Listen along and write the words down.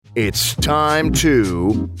It's time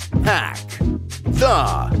to Hack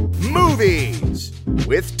the Movies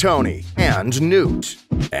with Tony and Newt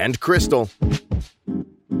and Crystal.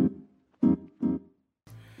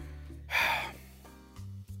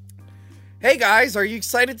 Hey guys, are you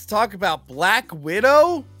excited to talk about Black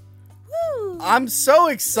Widow? Woo! I'm so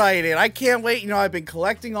excited. I can't wait. You know, I've been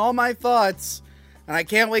collecting all my thoughts, and I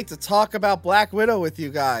can't wait to talk about Black Widow with you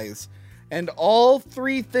guys. And all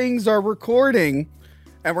three things are recording,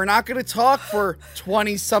 and we're not going to talk for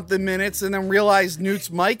 20-something minutes and then realize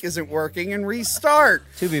Newt's mic isn't working and restart.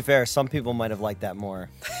 To be fair, some people might have liked that more.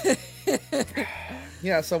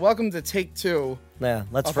 Yeah, so welcome to take two. Yeah,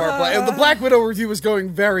 the Black Widow review was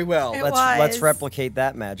going very well. Let's replicate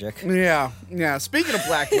that magic. Yeah. Speaking of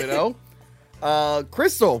Black Widow,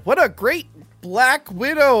 Crystal, what a great Black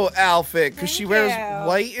Widow outfit, because she wears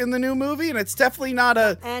white in the new movie, and it's definitely not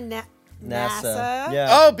a NASA. Yeah.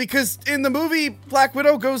 Oh, because in the movie, Black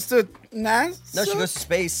Widow goes to NASA? No, she goes to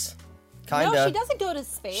space. Kinda. No, she doesn't go to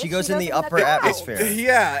space. She goes in the upper atmosphere.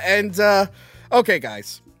 Yeah, and okay,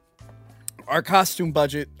 guys. Our costume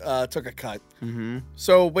budget took a cut. Mm-hmm.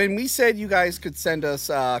 So when we said you guys could send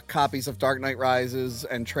us copies of Dark Knight Rises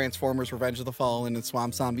and Transformers Revenge of the Fallen and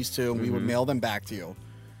Swamp Zombies 2, and we would mail them back to you,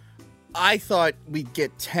 I thought we'd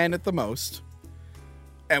get 10 at the most.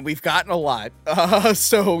 And we've gotten a lot.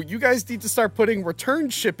 So you guys need to start putting return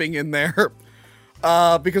shipping in there.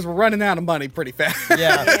 Because we're running out of money pretty fast.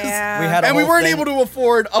 Yeah. We weren't able to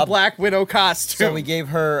afford a Black Widow costume. So we gave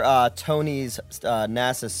her Tony's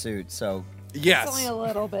NASA suit. So yes, it's only a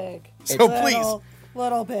little big. So please,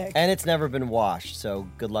 little big. And it's never been washed. So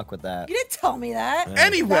good luck with that. You didn't tell me that. Yeah.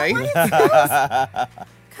 Anyway,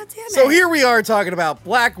 God damn it. So here we are talking about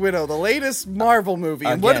Black Widow, the latest Marvel movie.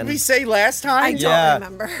 And what did we say last time? I don't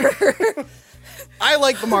remember. I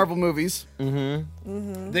like the Marvel movies.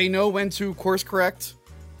 Mm-hmm. They know when to course correct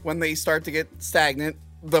when they start to get stagnant.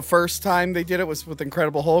 The first time they did it was with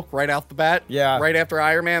Incredible Hulk right off the bat. Yeah. Right after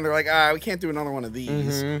Iron Man, they're like, we can't do another one of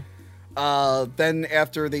these. Mm-hmm. Then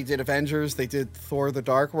after they did Avengers, they did Thor: The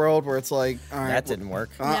Dark World, where it's like, all right, that didn't work.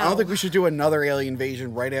 I don't think we should do another alien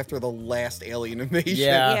invasion right after the last alien invasion.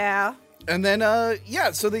 Yeah. And then,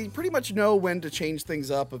 so they pretty much know when to change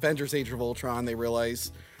things up. Avengers: Age of Ultron, they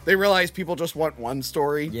realize people just want one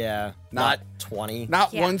story. Yeah. Not 20.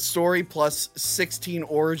 Not one story plus 16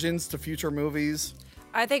 origins to future movies.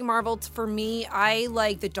 I think Marvel, for me, I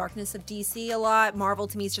like the darkness of DC a lot. Marvel,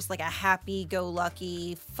 to me, is just like a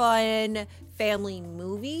happy-go-lucky, fun family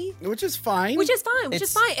movie. Which is fine.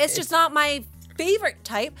 It's just not my favorite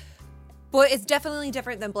type, but it's definitely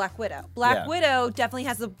different than Black Widow. Black Widow definitely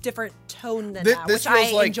has a different tone than that, which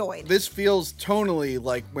I enjoyed. This feels tonally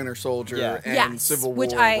like Winter Soldier and Civil War,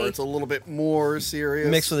 where it's a little bit more serious.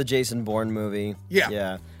 Mixed with a Jason Bourne movie.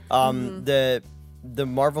 Yeah. The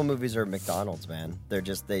Marvel movies are McDonald's, man. They're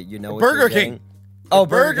just, you know what Burger you're King. getting. Oh,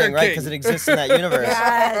 Burger King, right? Because it exists in that universe.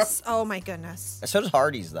 Yes. Oh, my goodness. So does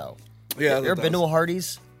Hardee's, though. Yeah, you ever been to a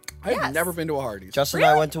Hardee's? I've never been to a Hardee's. Justin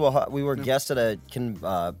and I went to we were guests at a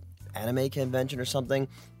anime convention or something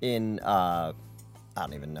in, I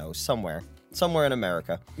don't even know, somewhere in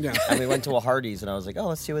America. Yeah. And we went to a Hardee's, and I was like,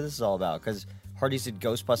 let's see what this is all about. Because Hardee's did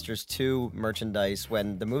Ghostbusters 2 merchandise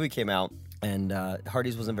when the movie came out. And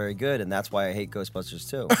Hardee's wasn't very good, and that's why I hate Ghostbusters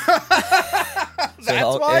 2.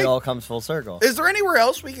 It all comes full circle. Is there anywhere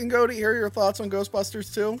else we can go to hear your thoughts on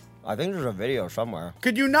Ghostbusters 2? I think there's a video somewhere.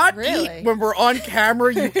 Could you not eat when we're on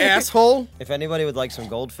camera, you asshole? If anybody would like some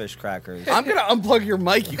goldfish crackers. I'm going to unplug your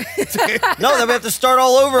mic, you No, then we have to start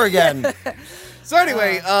all over again. So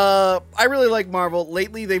anyway, I really like Marvel.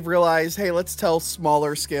 Lately, they've realized, hey, let's tell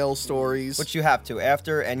smaller scale stories. Which you have to.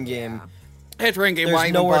 After Endgame... After Endgame,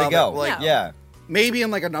 there's nowhere to go. Maybe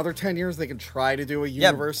in like another 10 years they can try to do a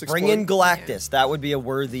universe bring in Galactus. That would be a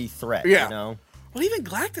worthy threat, you know? Well, even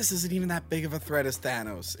Galactus isn't even that big of a threat as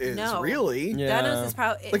Thanos is, really. Yeah. Thanos is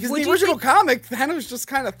probably... Like, in the original comic, Thanos just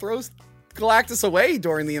kind of throws Galactus away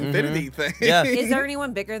during the Infinity thing. Yeah. Is there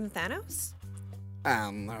anyone bigger than Thanos?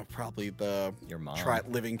 Probably your mom.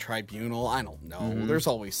 Living Tribunal. I don't know. There's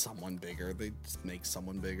always someone bigger. They just make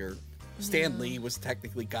someone bigger. Stan Lee was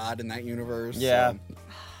technically God in that universe. Yeah. So.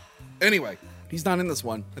 Anyway, he's not in this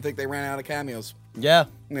one. I think they ran out of cameos. Yeah.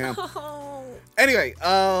 Oh. Anyway,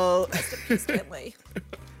 Rest in peace, Stan Lee.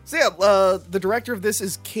 So yeah, the director of this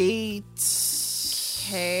is Kate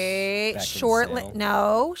Shortland.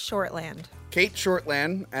 No, Shortland. Kate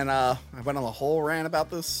Shortland, and I went on a whole rant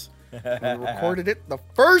about this. We recorded it the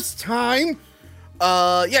first time.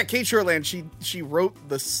 Kate Shortland, she wrote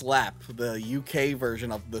The Slap, the UK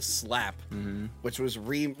version of The Slap, which was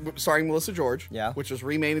starring Melissa George, which was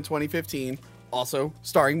remade in 2015, also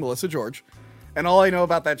starring Melissa George. And all I know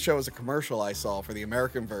about that show is a commercial I saw for the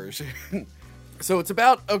American version. So it's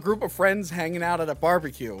about a group of friends hanging out at a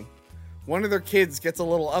barbecue. One of their kids gets a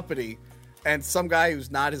little uppity, and some guy who's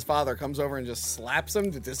not his father comes over and just slaps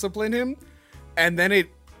him to discipline him. And then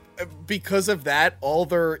because of that, all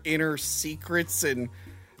their inner secrets and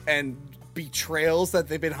betrayals that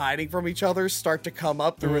they've been hiding from each other start to come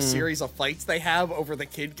up through a series of fights they have over the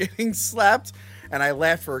kid getting slapped. And I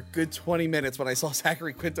laughed for a good 20 minutes when I saw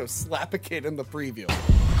Zachary Quinto slap a kid in the preview.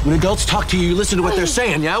 When adults talk to you, you listen to what they're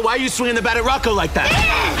saying, yeah? Why are you swinging the bat at Rocco like that?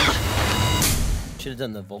 Should have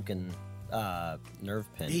done the Vulcan nerve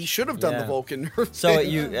pin. He should have done the Vulcan nerve So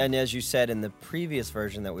pin. and as you said in the previous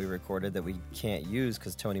version that we recorded that we can't use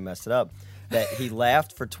because Tony messed it up, that he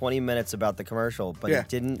laughed for 20 minutes about the commercial, but it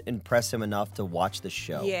didn't impress him enough to watch the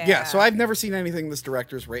show. Yeah, so I've never seen anything this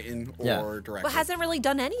director's written or directed. But hasn't really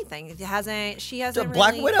done anything. She hasn't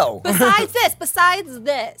Black really... Widow. Besides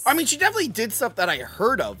this. I mean, she definitely did stuff that I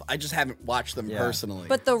heard of. I just haven't watched them personally.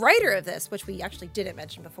 But the writer of this, which we actually didn't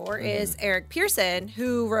mention before, is Eric Pearson,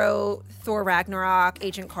 who wrote Thor Ragnarok,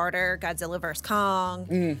 Agent Carter, Godzilla vs.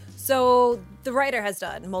 Kong. So the writer has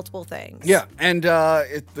done multiple things. Yeah, and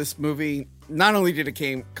this movie, not only did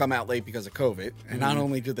it come out late because of COVID, and not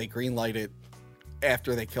only did they greenlight it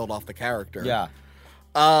after they killed off the character. Yeah.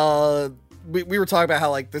 We were talking about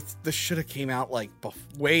how like this should have came out like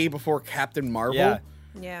way before Captain Marvel. Yeah.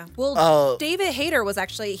 Yeah. Well, David Hayter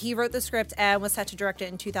he wrote the script and was set to direct it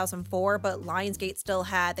in 2004, but Lionsgate still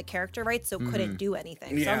had the character rights, so couldn't do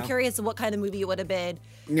anything. So I'm curious what kind of movie it would have been.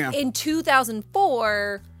 Yeah. In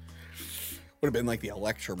 2004... Would have been like the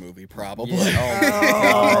Elektra movie, probably.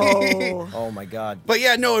 Yeah. Oh my God. But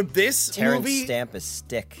yeah, no, this Terrence movie... Stamp is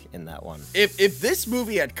stick in that one. If this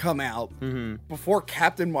movie had come out before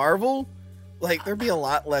Captain Marvel, like there'd be a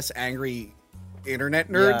lot less angry internet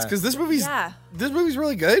nerds because this movie's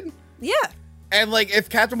really good. Yeah. And like if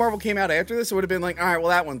Captain Marvel came out after this, it would have been like, all right, well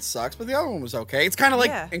that one sucks, but the other one was okay. It's kind of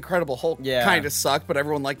like Incredible Hulk kind of sucked, but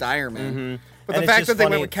everyone liked Iron Man. But the fact that they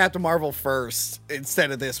went with Captain Marvel first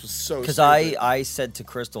instead of this was so because stupid. I said to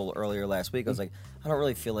Crystal earlier last week, I was like, I don't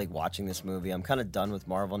really feel like watching this movie. I'm kind of done with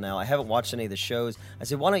Marvel now. I haven't watched any of the shows. I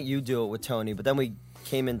said, why don't you do it with Tony? But then we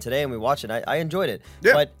came in today and we watched it. I enjoyed it.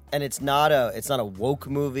 Yeah. And it's not a woke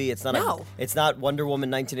movie. It's not it's not Wonder Woman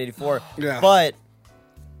 1984. But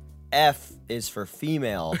F is for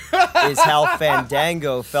female is how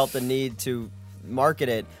Fandango felt the need to market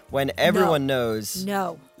it when everyone knows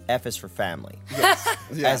F is for family. Yes.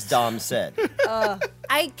 As Dom said.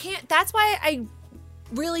 I can't. That's why I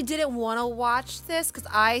really didn't want to watch this because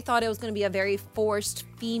I thought it was going to be a very forced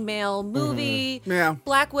female movie. Yeah.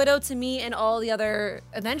 Black Widow to me and all the other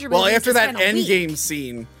Avenger movies. Well, after that Endgame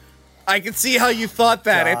scene, I could see how you thought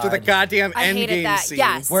that after the goddamn Endgame scene.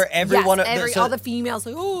 Yes. Where everyone, all the females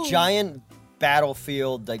like, oh, giant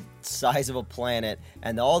battlefield like size of a planet,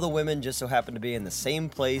 and all the women just so happen to be in the same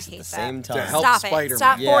place at the same time. To help Stop Spider-Man. it.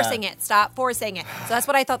 Stop forcing it. Stop forcing it. So that's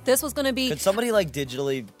what I thought this was going to be. Could somebody like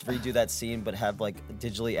digitally redo that scene but have like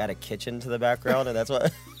digitally add a kitchen to the background, and that's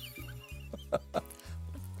what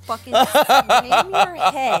fucking slam your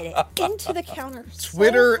head into the counter.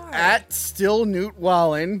 Twitter so at still Newt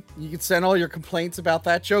Wallen. You can send all your complaints about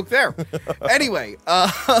that joke there. Anyway,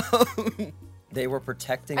 they were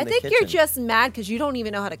protecting I the think kitchen. you're just mad because you don't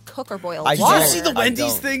even know how to cook or boil I did water. you see the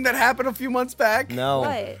Wendy's thing that happened a few months back? No.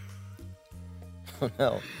 What? Oh,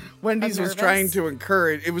 no. Wendy's I'm was nervous. trying to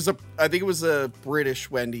encourage. I think it was a British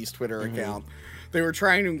Wendy's Twitter account. They were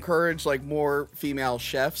trying to encourage like more female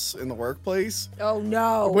chefs in the workplace. Oh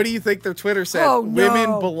no! What do you think their Twitter said? Oh, no.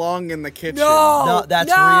 Women belong in the kitchen. No, that's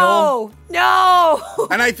real. No.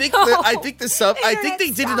 And I think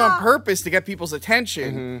they did it on purpose to get people's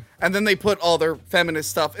attention, and then they put all their feminist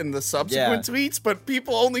stuff in the subsequent tweets. But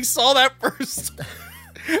people only saw that first,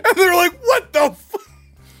 and they're like, "What the fuck?"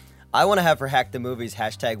 I want to have for Hack the Movies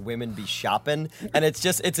hashtag women be shopping, and it's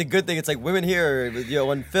a good thing. It's like women here,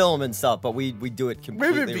 on film and stuff, but we do it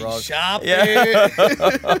completely Women be wrong. shopping. Yeah.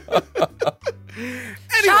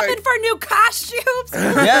 Shopping for new costumes.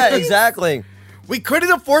 Yeah, exactly. We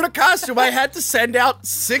couldn't afford a costume. I had to send out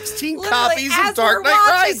 16 Literally, copies as of Dark we're Knight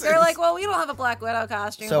watching, Rises. They're like, well, we don't have a Black Widow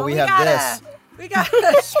costume. So but we have gotta, this. We got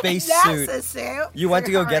a Space NASA suit. You went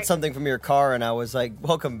to go get something from your car, and I was like,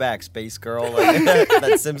 welcome back, Space Girl. Like,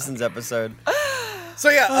 that Simpsons episode. So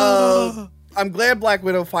yeah, I'm glad Black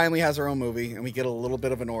Widow finally has her own movie, and we get a little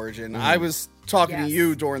bit of an origin. I was talking to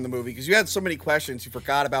you during the movie, because you had so many questions, you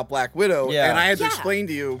forgot about Black Widow, and I had to explain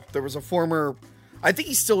to you, there was a former... I think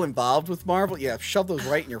he's still involved with Marvel. Yeah, shove those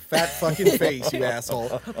right in your fat fucking face, you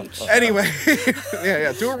asshole. Anyway,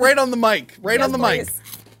 yeah, do it right on the mic. Right on the mic.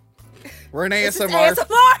 We're an ASMR.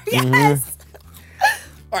 ASMR, yes.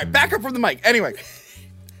 All right, back up from the mic. Anyway,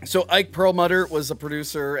 so Ike Perlmutter was a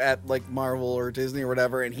producer at like Marvel or Disney or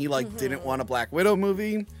whatever, and he like didn't want a Black Widow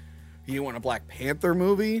movie. He didn't want a Black Panther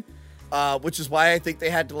movie, which is why I think they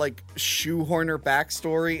had to like shoehorn her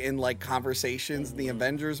backstory in like conversations in the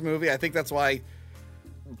Avengers movie. I think that's why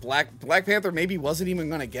Black Panther maybe wasn't even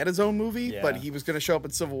going to get his own movie, but he was going to show up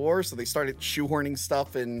in Civil War, so they started shoehorning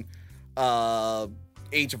stuff in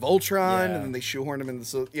Age of Ultron, and then they shoehorned him in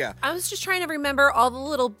the I was just trying to remember all the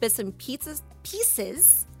little bits and pieces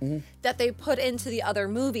that they put into the other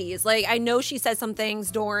movies. Like, I know she said some things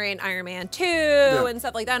during Iron Man 2 and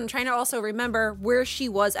stuff like that. I'm trying to also remember where she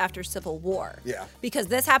was after Civil War. Yeah. Because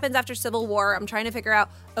this happens after Civil War. I'm trying to figure out,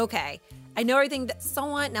 okay, I know everything that's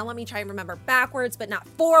somewhat. Now let me try and remember backwards, but not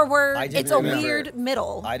forward. It's a weird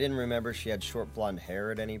middle. I didn't remember she had short blonde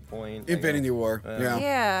hair at any point. Infinity War.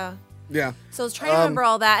 Yeah. So I was trying to remember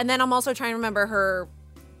all that. And then I'm also trying to remember her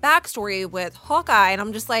backstory with Hawkeye. And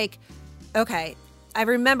I'm just like, okay, I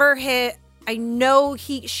remember I know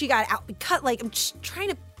she got out cut. Like, I'm just trying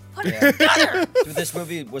to put it together. Dude, this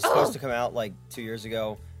movie was supposed to come out like 2 years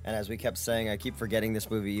ago. And as we kept saying, I keep forgetting this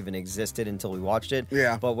movie even existed until we watched it.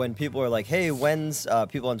 Yeah. But when people are like, hey, when's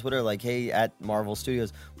people on Twitter are like, hey, at Marvel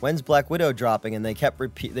Studios, when's Black Widow dropping? And they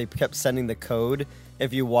kept sending the code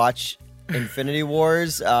if you watch Infinity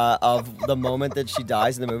Wars of the moment that she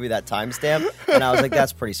dies in the movie, that timestamp. And I was like,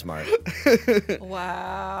 that's pretty smart.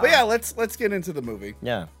 Wow. But yeah, let's get into the movie.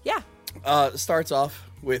 Yeah. Yeah. Starts off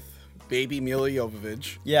with baby Mila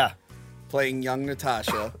Jovovich Yeah. playing young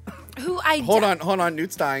Natasha. Who I Hold on,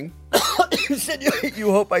 Newt's dying. You said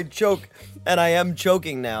you hope I choke, and I am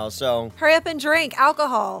choking now, so. Hurry up and drink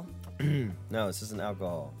alcohol. No, this isn't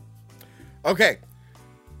alcohol. Okay.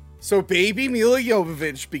 So baby Mila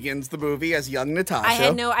Jovovich begins the movie as young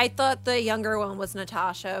Natasha. I thought the younger one was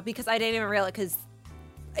Natasha because I didn't even realize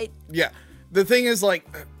Yeah. The thing is, like,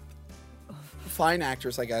 fine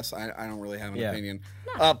actress, I guess. I don't really have an opinion.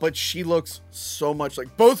 But she looks so much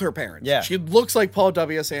like both her parents. Yeah. She looks like Paul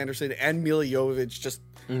W.S. Anderson and Mila Jovovich just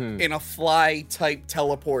in a fly-type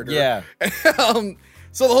teleporter. Yeah.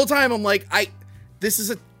 So the whole time I'm like, this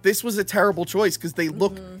was a terrible choice because they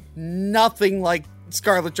look nothing like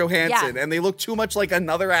Scarlett Johansson, and they look too much like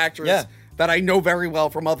another actress that I know very well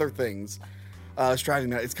from other things. It's driving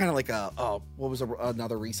me. It's kind of like what was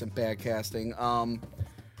another recent bad casting?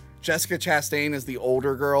 Jessica Chastain is the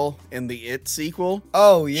older girl in the It sequel.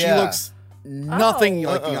 Oh, yeah. She looks nothing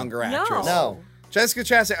like the younger actress. No. Jessica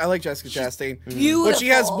Chastain, I like Jessica Chastain. beautiful. But she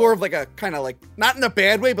has more of like a kind of like, not in a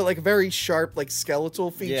bad way, but like very sharp, like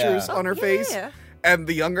skeletal features on her face. And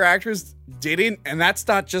the younger actress didn't, and that's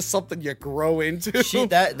not just something you grow into.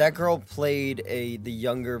 That girl played the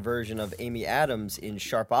younger version of Amy Adams in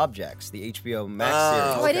Sharp Objects, the HBO Max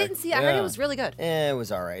series. Oh, I didn't see it. I heard it was really good. It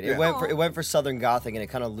was all right. It went for Southern Gothic, and it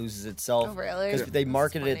kind of loses itself. Oh, really? Because they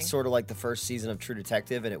marketed That's it sort of like the first season of True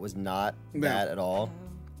Detective, and it was not that at all.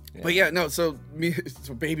 But so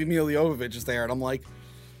baby Mila Jovovich is there, and I'm like,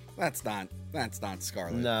 that's not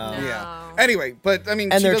Scarlett. No. Yeah. Anyway, but I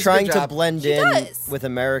mean, And she they're does a trying good to job. blend She in does. with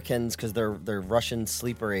Americans because they're Russian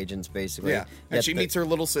sleeper agents, basically. Yeah. And Yet she meets her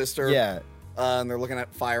little sister. Yeah. And they're looking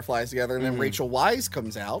at Fireflies together, and then Rachel Weisz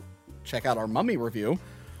comes out. Check out our Mummy review.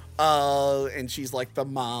 And she's like the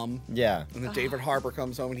mom. Yeah. And then David Harbour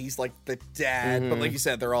comes home, and he's like the dad. But like you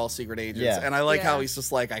said, they're all secret agents. Yeah. And I like how he's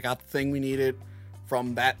just like, I got the thing we needed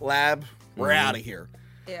from that lab. We're out of here.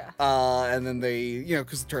 Yeah. And then they,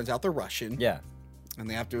 because it turns out they're Russian. Yeah. And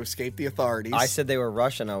they have to escape the authorities. I said they were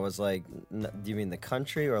Russian. I was like, do you mean the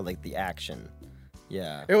country or like the action?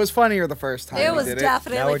 Yeah. It was funnier the first time It we was did Now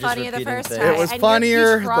definitely we're just funnier the repeating first things. time. It was And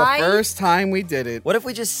funnier you the tried- first time we did it. What if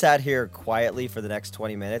we just sat here quietly for the next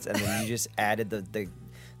 20 minutes and then you just added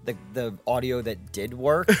the audio that did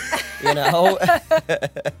work? You know?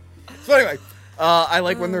 So anyway, I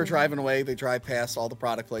like when they're driving away, they drive past all the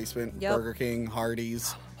product placement, Yep. Burger King,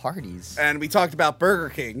 Hardee's. Hardee's. And we talked about Burger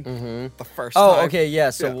King the first Oh, time. okay, yeah.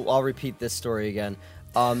 So I'll repeat this story again.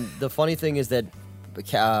 The funny thing is that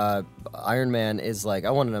Iron Man is like, I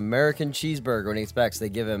want an American cheeseburger when he expects. They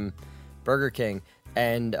give him Burger King,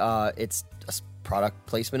 and it's a product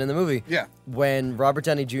placement in the movie. Yeah. When Robert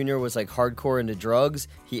Downey Jr. was like hardcore into drugs,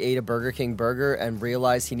 he ate a Burger King burger and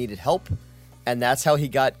realized he needed help. And that's how he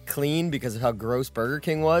got clean because of how gross Burger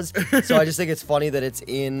King was. So I just think it's funny that it's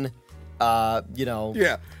in,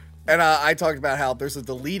 Yeah. And I talked about how there's a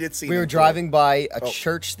deleted scene. We were driving by a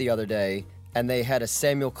church the other day, and they had a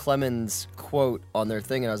Samuel Clemens quote on their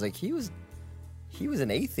thing, and I was like, he was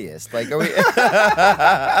an atheist. Like, are we?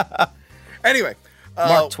 Anyway,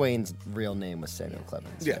 Mark Twain's real name was Samuel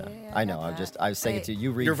Clemens. Yeah. I know. I was saying it to you.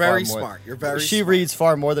 You read. You're very far more. smart. You're very She smart. reads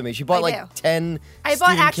far more than me. She bought I like do. 10 I bought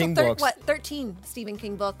Stephen actual King books. 13 Stephen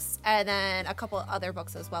King books, and then a couple other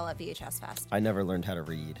books as well at VHS Fest. I never learned how to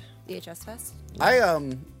read. VHS Fest. I Oh, I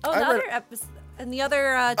the read- other episode. And the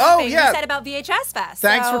other Oh, thing yeah. you said about VHS Fest.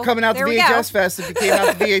 Thanks So, for coming out to there we go. VHS Fest. If you came out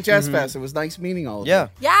to VHS Fest, it was nice meeting all of you. Yeah.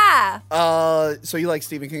 Yeah, So you like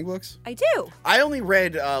Stephen King books? I do. I only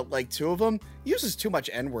read like 2 of them. He uses too much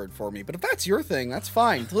N-word for me, but if that's your thing, that's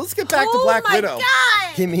fine. Let's get back to Black my Widow.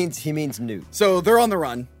 God. He means Newt. So they're on the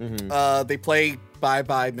run. They play Bye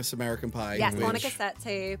Bye Miss American Pie. Yes, which, on a cassette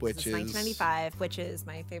tape. which This is 1995, which is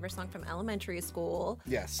my favorite song from elementary school.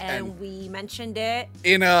 Yes, and and- we mentioned it.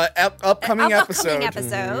 in a upcoming episode.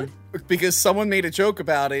 episode. Because someone made a joke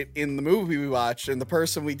about it in the movie we watched, and the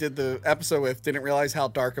person we did the episode with didn't realize how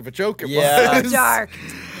dark of a joke it Yeah. was. Dark.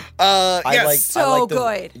 Yes. So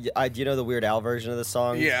good. Do you know the Weird Al version of the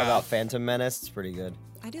song Yeah. about Phantom Menace? It's pretty good.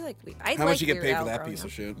 I do like. How much you get paid for that piece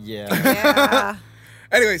of shit? Yeah. Yeah.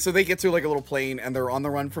 Anyway, so they get to like a little plane, and they're on the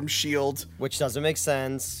run from S.H.I.E.L.D., Which doesn't make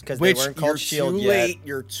sense because they which weren't you're called Shield too yet. late.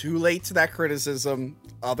 You're too late to that criticism.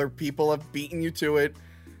 Other people have beaten you to it.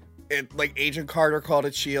 Like Agent Carter called it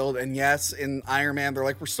S.H.I.E.L.D., and yes, in Iron Man, they're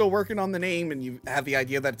like, we're still working on the name, and you have the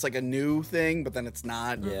idea that it's like a new thing, but then it's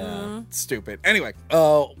not. Yeah. It's stupid. Anyway,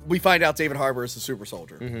 we find out David Harbour is the super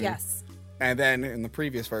soldier. Yes. And then in the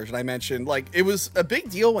previous version, I mentioned, like, it was a big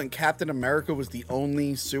deal when Captain America was the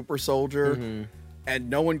only super soldier and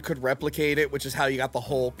no one could replicate it, which is how you got the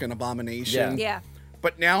Hulk and Abomination. Yeah.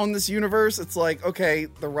 But now in this universe, it's like, okay,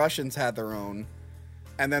 the Russians had their own.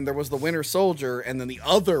 And then there was the Winter Soldier and then the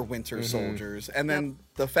other Winter Soldiers. And then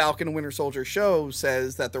the Falcon and Winter Soldier show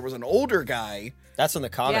says that there was an older guy. That's from the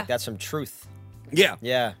comic. Yeah. That's from Truth. Yeah.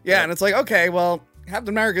 Yeah. Yeah, and it's like, okay, well, Captain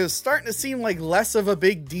America is starting to seem like less of a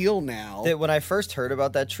big deal now. When I first heard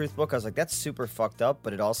about that Truth book, I was like, that's super fucked up,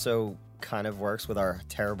 but it also kind of works with our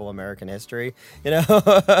terrible American history, you know?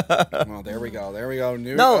 Well, there we go. There we go.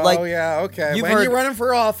 Newt. No, like, oh, yeah, okay. you've When heard- you're running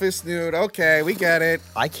for office, Newt. Okay, we get it.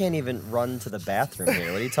 I can't even run to the bathroom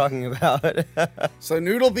here. What are you talking about? So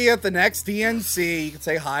Newt will be at the next DNC. You can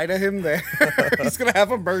say hi to him there. He's going to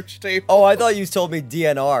have a merch table. Oh, I thought you told me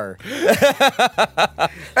DNR.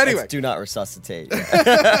 Anyway, That's do not resuscitate.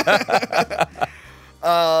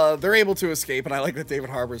 they're able to escape, and I like that David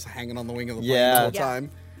Harbour's hanging on the wing of the plane Yeah. the whole Yeah.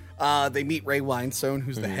 time. They meet Ray Winestone,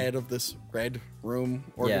 who's the head of this Red Room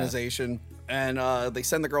organization, and they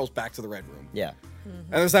send the girls back to the Red Room. Yeah. And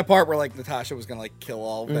there's that part where like Natasha was gonna like kill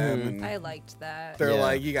all of them, and I liked that. they're Yeah.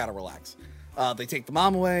 like, "You gotta relax." They take the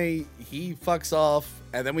mom away. He fucks off,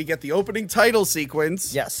 and then we get the opening title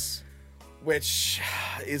sequence, Yes. which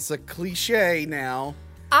is a cliche now.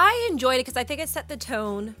 I enjoyed it because I think it set the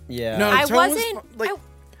tone. Yeah. No, I tone was wasn't. fu- like,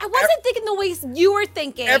 I wasn't thinking the ways you were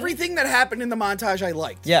thinking. Everything that happened in the montage, I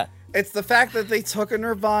liked. Yeah. It's the fact that they took a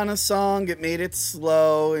Nirvana song, it made it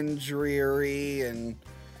slow and dreary, and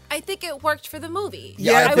I think it worked for the movie.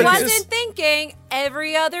 Yeah, I but it wasn't just- thinking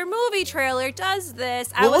every other movie trailer does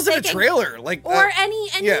this. I well, it was wasn't thinking, a trailer, like or any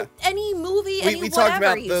yeah. movie, we any talked whatever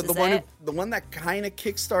about uses it. the one that kind of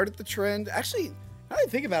kickstarted the trend. Actually, now that I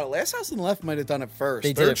think about it, Last House on the Left might have done it first.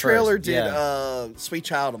 They Their did it trailer first, did yeah. Sweet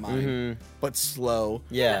Child of Mine, but slow.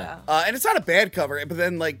 Yeah. And it's not a bad cover, but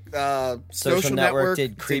then like Social Network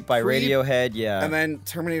did Creep by Radiohead. Yeah. and then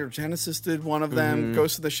Terminator Genesis did one of them.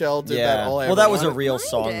 Ghost of the Shell did yeah. that. All I Well, Ever that was a Wanted. real Mind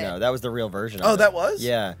song, it. though. That was the real version of Oh, it. that was?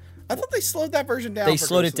 Yeah. I thought they slowed that version down. They for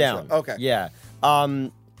slowed Ghost it of the down. Shell. Okay. Yeah.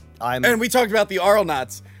 And we talked about the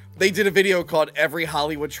Arlenauts. They did a video called Every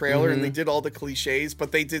Hollywood Trailer, and they Mm-hmm. did all the cliches,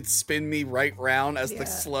 but they did Spin Me Right Round as the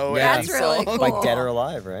slow Yeah. edgy That's really song. cool. Like Dead or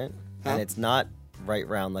Alive, right? Huh? And it's not right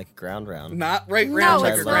round like ground round. Not right No, round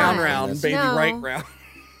like it's a ground not. round, baby, No. right round.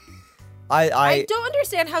 I don't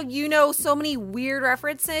understand how you know so many weird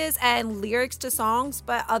references and lyrics to songs,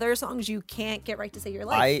 but other songs you can't get right to say your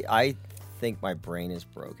life. I think my brain is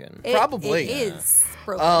broken Probably. It is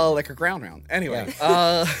broken. Like a ground round. Anyway,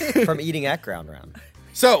 from eating at ground round.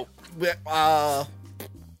 so, Do you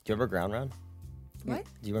remember ground round? What?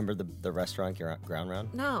 Do you remember the restaurant ground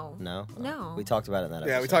round? No. No. No. We talked about it in that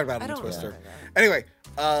episode. yeah, we talked about it I in don't Twister. remember Anyway,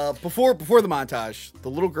 before the montage, the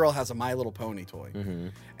little girl has a My Little Pony toy.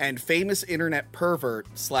 And famous internet pervert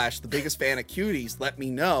 / the biggest fan of cuties let me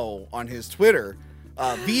know on his Twitter,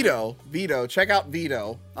 Vito, check out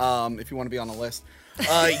Vito if you want to be on the list. He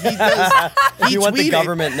You want the tweeted-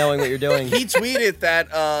 government knowing what you're doing. He tweeted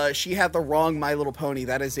that she had the wrong My Little Pony.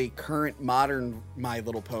 That is a current modern My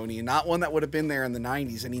Little Pony, not one that would have been there in the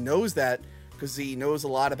 90s. And he knows that because he knows a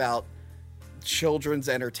lot about children's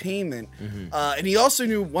entertainment. And he also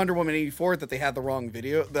knew Wonder Woman 84 that they had the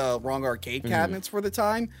wrong arcade cabinets for the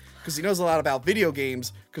time, because he knows a lot about video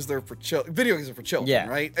games because they're for video games are for children,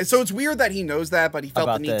 right? And so it's weird that he knows that, but he felt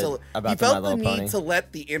the need to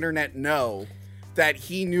let the internet know that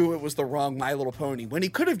he knew it was the wrong My Little Pony when he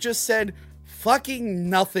could have just said fucking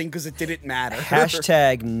nothing because it didn't matter.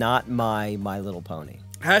 Hashtag not my Little Pony.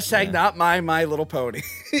 Hashtag not my Little Pony.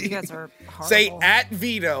 You guys are horrible. Say at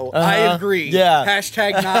veto. I agree. Yeah.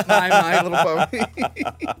 Hashtag not my Little Pony.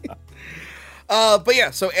 But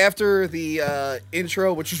yeah, so after the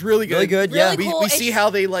intro, which is really good. Really good, yeah. We, Cool. we see how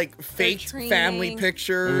they like faked training. family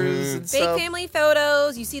pictures and Fake stuff. family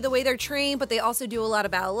photos. You see the way they're trained, but they also do a lot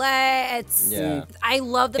of ballet. I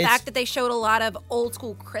love the fact that they showed a lot of old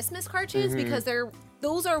school Christmas cartoons because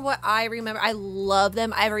those are what I remember. I love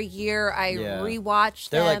them every year. I rewatch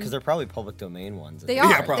them. They're like, because they're probably public domain ones. They are.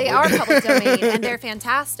 Yeah, probably. They are public domain, and they're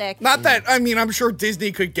fantastic. Not that, I mean, I'm sure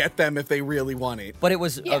Disney could get them if they really wanted. But it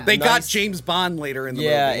was They got James Bond later in the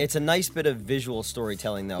movie. Yeah, it's a nice bit of visual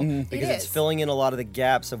storytelling, though, because it's filling in a lot of the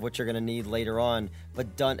gaps of what you're going to need later on,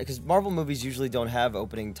 but done, because Marvel movies usually don't have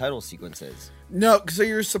opening title sequences. No, so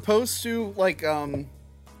you're supposed to, like,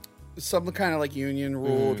 some kind of, like, union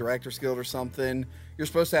rule, Director's Guild or something. You're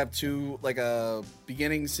supposed to have two, like a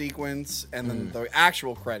beginning sequence and then the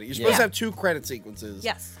actual credit. You're supposed to have two credit sequences.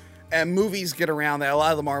 Yes. And movies get around that. A lot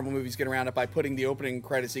of the Marvel movies get around it by putting the opening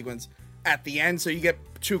credit sequence at the end, so you get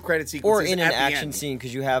two credit sequences. Or in an at the action end. scene,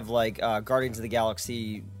 because you have, like, Guardians of the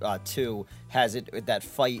Galaxy 2 has it that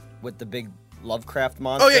fight with the big Lovecraft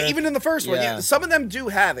monster. Oh yeah, even in the first one, Yeah. some of them do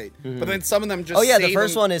have it, but then some of them just. Oh yeah, the save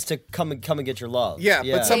first them. one is to come and get your love. Yeah,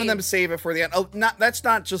 but some of them save it for the end. Oh, that's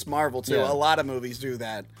not just Marvel too. Yeah. A lot of movies do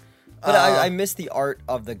that. But I miss the art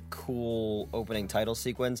of the cool opening title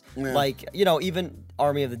sequence. Yeah. Like, you know, even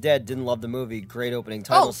Army of the Dead didn't love the movie. Great opening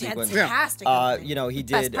title sequence. Fantastic. You know, he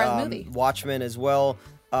Best did part of the movie. Watchmen as well.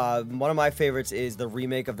 One of my favorites is the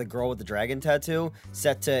remake of The Girl with the Dragon Tattoo,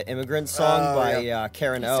 set to Immigrant Song by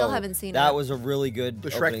Karen O. Still haven't seen that it. was a really good The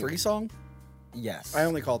Shrek opening. 3 song? Yes. I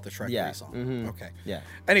only call it the Shrek 3 Yeah. song. Okay. Yeah.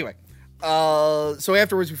 Anyway, so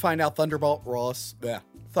afterwards we find out Thunderbolt Ross, not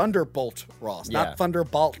Thunderbolt.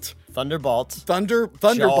 Thunderbolt.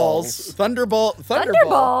 Thunderballs. Thunderball.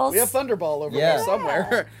 Thunderballs. We have Thunderball over Yeah. there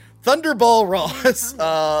somewhere. Thunderball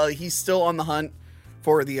Ross. He's still on the hunt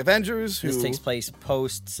for the Avengers. Who This takes place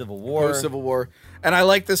post Civil War. Civil War, and I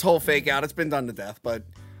like this whole fake out. It's been done to death, but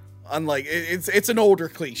unlike it's an older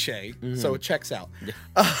cliche, so it checks out.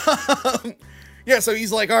 Yeah, so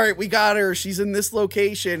he's like, all right, we got her. She's in this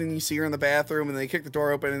location, and you see her in the bathroom, and they kick the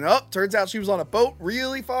door open, and turns out she was on a boat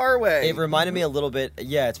really far away. It reminded me a little bit.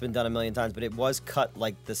 Yeah, it's been done a million times, but it was cut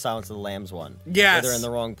like the Silence of the Lambs one. Yes. where they're in the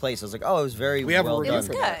wrong place. I was like, oh, it was very we have well a review done.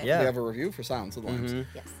 for It was that. good. Yeah. We have a review for Silence of the Lambs.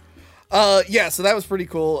 Yes. Yeah, so that was pretty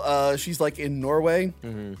cool. She's like in Norway,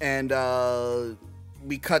 and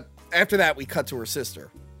we cut to her sister,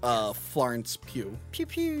 Florence Pugh,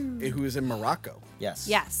 who is in Morocco. Yes.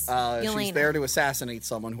 Yes. She's Yelena. there to assassinate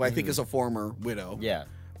someone who I think is a former widow. Yeah.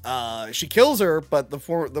 She kills her, but the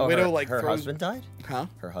widow like her throws. husband died. Huh?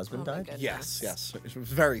 Her husband my died. goodness. Yes. It was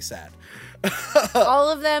very sad.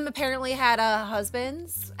 All of them apparently had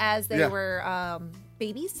husbands as they Yeah. were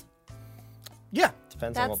babies. Yeah.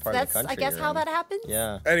 Depends on That's what part of the country. I guess you're how in. that happens.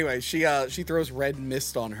 Yeah. Anyway, she throws red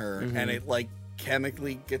mist on her, and it like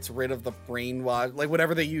chemically gets rid of the brainwash, like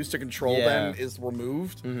whatever they use to control them is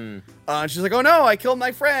removed. She's like, "Oh no, I killed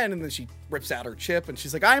my friend," and then she rips out her chip, and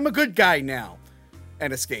she's like, "I'm a good guy now,"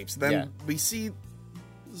 and escapes. Then we see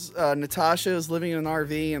Natasha is living in an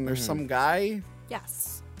RV, and there's some guy. Yes.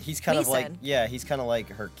 He's kind of like, Mason. he's kind of like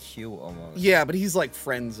her Q almost. Yeah, but he's like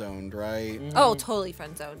friend zoned, right? Oh, totally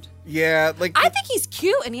friend zoned. Yeah, like I think he's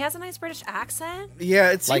cute and he has a nice British accent. yeah,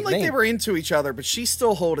 it seemed Like like me. they were into each other, but she's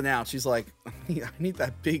still holding out. She's like, I need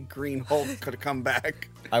that big green Hulk to come back.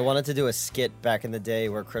 I wanted to do a skit back in the day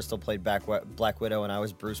where Crystal played Black Widow and I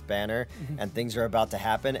was Bruce Banner, and things are about to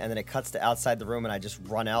happen, and then it cuts to outside the room, and I just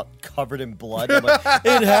run out covered in blood. I'm like,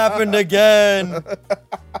 it happened again.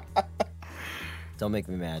 Don't make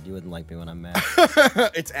me mad. You wouldn't like me when I'm mad.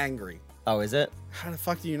 It's angry. Oh, is it? How the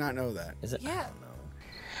fuck do you not know that? Is it? Yeah.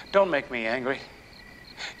 Don't make me angry.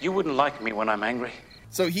 You wouldn't like me when I'm angry.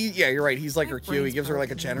 So you're right. He's like her Q. He brain's gives her like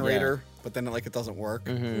a broken. generator, but then like it doesn't work.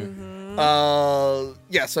 Mm-hmm.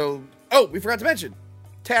 Yeah. So we forgot to mention,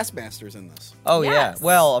 Taskmaster's in this. Oh, Yes. yeah.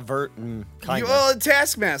 Well, kind of.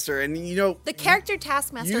 Taskmaster, and you know The character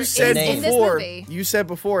Taskmaster you is said in this before. movie. You said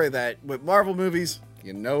before that with Marvel movies,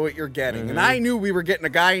 You know what you're getting. And I knew we were getting a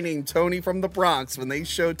guy named Tony from the Bronx when they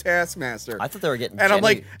showed Taskmaster. I thought they were getting And I'm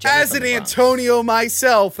like, as an Antonio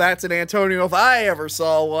myself, that's an Antonio if I ever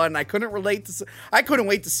saw one. I couldn't wait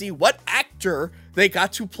to see what actor they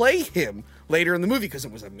got to play him later in the movie because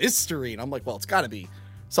it was a mystery. And I'm like, well, it's got to be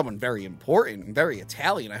someone very important and very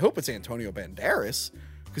Italian. I hope it's Antonio Banderas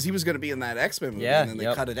because he was going to be in that X-Men movie and then they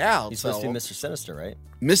cut it out. He's supposed to be Mr. Sinister, right?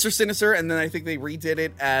 Mr. Sinister, and then I think they redid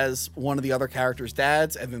it as one of the other characters'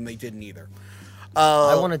 dads, and then they did neither.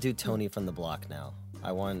 I want to do Tony from the Block now.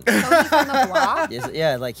 I want Tony from the Block?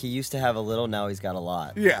 Yeah, like he used to have a little, now he's got a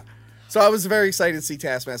lot. Yeah. So I was very excited to see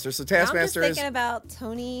Taskmaster. So Taskmaster I'm just thinking about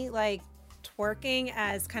Tony like twerking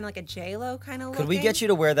as kind of like a J-Lo kind of looking. Could we get you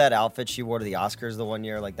to wear that outfit she wore to the Oscars the one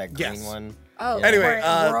year, like that green one? Oh, Yeah. Anyway,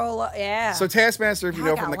 yeah. So Taskmaster, if you Now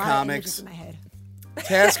I know got from the a lot of images comics, in my head.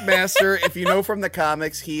 Taskmaster, if you know from the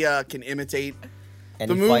comics, he can imitate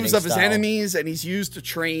the moves of his enemies, and he's used to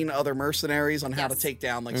train other mercenaries on how to take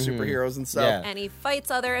down like superheroes and stuff. Yeah. And he fights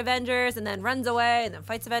other Avengers and then runs away and then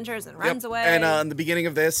fights Avengers and runs away. And in the beginning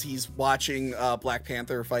of this, he's watching Black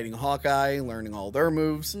Panther fighting Hawkeye, learning all their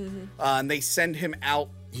moves, and they send him out.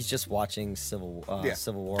 He's just watching Civil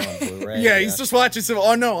War on Blu-ray. Yeah, he's just watching Civil.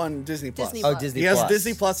 Oh no, on Disney Plus. Disney Oh, Plus. Disney He has Plus. a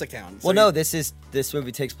Disney Plus account. Well, no, this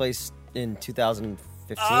movie takes place in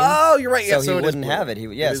 2015. Oh, you're right. Yeah, so he it is wouldn't have Blu-ray.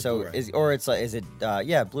 it. Yeah, It is so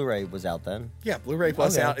Blu-ray. Blu-ray was out then. Yeah, Blu-ray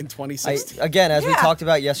Plus Okay. out in 2016. Again, as we Yeah. talked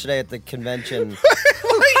about yesterday at the convention,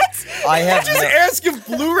 What? I have Just ask if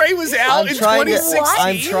Blu-ray was out in 2016.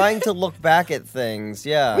 I'm trying to look back at things.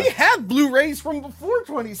 Yeah, We had Blu-rays from before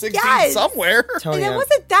 2016 Yes. somewhere. Tony, And it I'm,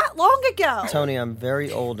 wasn't that long ago. Tony, I'm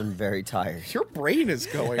very old and very tired Your brain is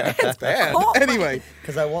going. That's bad. Oh, my- Anyway,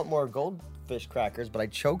 because I want more goldfish crackers, but I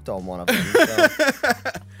choked on one of them. So.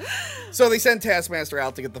 so they send Taskmaster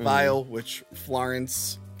out to get the vial, which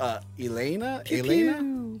Florence, Yelena,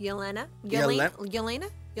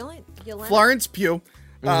 Florence Pugh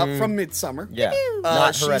from Midsummer. Yeah,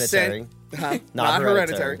 not she hereditary. Not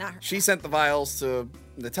hereditary. hereditary. She sent the vials to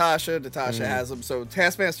Natasha. Natasha has them. So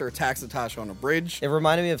Taskmaster attacks Natasha on a bridge. It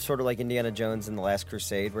reminded me of sort of like Indiana Jones in The Last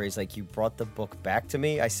Crusade, where he's like, "You brought the book back to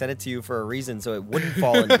me. I sent it to you for a reason, so it wouldn't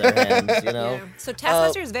fall into their hands." You know. Yeah. So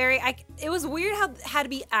Taskmaster is very. It was weird how it had to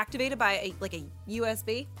be activated by a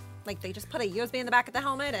USB. Like they just put a USB in the back of the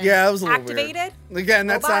helmet and Yeah, it was a little activated. weird. Again,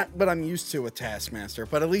 that's Robot. not what I'm used to with Taskmaster,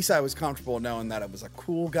 but at least I was comfortable knowing that it was a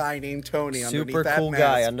cool guy named Tony underneath Super that cool mask.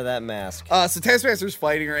 guy under that mask. So Taskmaster's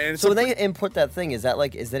fighting her, and it's So a when they input that thing, is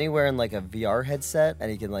then he wearing like a VR headset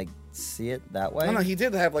and he can like see it that way? I don't know. He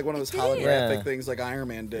did have like one of those holographic Yeah. things like Iron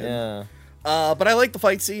Man did. Yeah. But I like the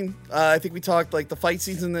fight scene. I think we talked like the fight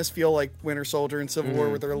scenes in this feel like Winter Soldier and Civil War,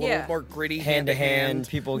 where they're a little Yeah. more gritty, Hand to hand,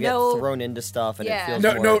 people get No- thrown into stuff, and Yeah. it feels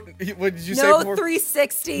No, more. no. What did you say No before?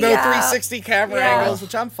 360. No yeah. 360 camera Yeah. angles,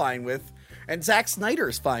 which I'm fine with, and Zack Snyder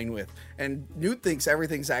is fine with. And Newt thinks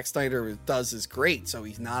everything Zack Snyder does is great, so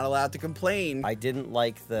he's not allowed to complain. I didn't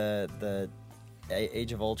like the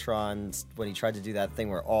Age of Ultron when he tried to do that thing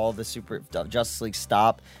where all the super Justice League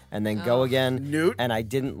stop and then go again. Newt? And I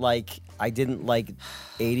didn't like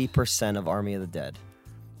 80% of Army of the Dead.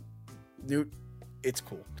 Newt, it's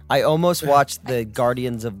cool. I almost watched the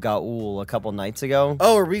Guardians of Gaul a couple nights ago.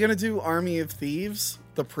 Oh, are we gonna do Army of Thieves,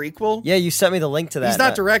 the prequel? Yeah, you sent me the link to that. He's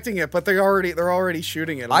not directing it, but they're already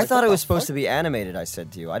shooting it. I'm I like, thought what it the was supposed fuck? to be animated. I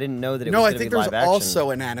said to you, I didn't know that it No, was I going to think be there's live action. also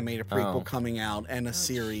an animated prequel Oh. coming out and a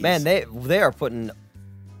series. Man, they are putting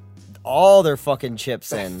all their fucking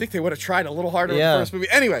chips I in. think they would have tried a little harder with Yeah. the first movie.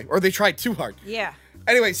 Anyway, or they tried too hard. Yeah.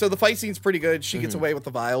 Anyway, so the fight scene's pretty good. She Mm-hmm. gets away with the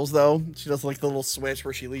vials, though. She does like the little switch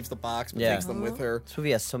where she leaves the box but Yeah. takes them with her. This movie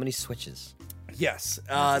has so many switches. Yes.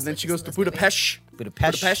 Then she goes to Budapest.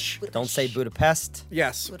 Budapest. Don't say Budapest.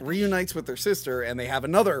 Yes. Reunites with her sister, and they have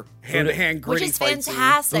another hand-to-hand Which gritty is fight scene.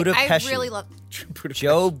 fantastic. I Budapest. really love. Budapest.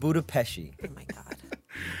 Joe Budapesti. Oh my god.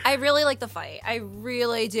 I really like the fight. I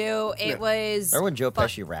really do. It was. Remember when Joe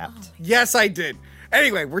Pesci rapped? Yes, I did.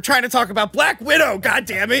 Anyway, we're trying to talk about Black Widow. God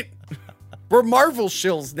damn it. We're Marvel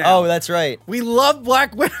shills now. Oh, that's right. We love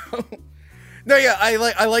Black Widow. No, yeah,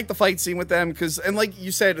 I like the fight scene with them because, and like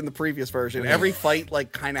you said in the previous version, every fight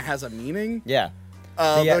like kind of has a meaning. Yeah.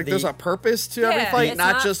 There's a purpose to every fight, it's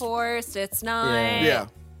not just forced. It's not. yeah.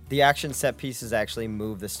 The action set pieces actually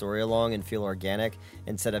move the story along and feel organic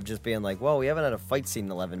instead of just being like, well, we haven't had a fight scene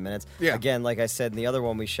in 11 minutes. Yeah. Again, like I said in the other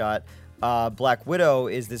one we shot, Black Widow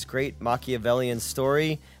is this great Machiavellian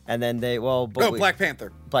story, and then Black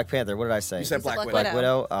Panther. Black Panther. What did I say? You said Black Widow. Black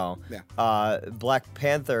Widow. Oh, Yeah. Black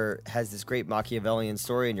Panther has this great Machiavellian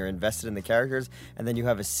story, and you're invested in the characters. And then you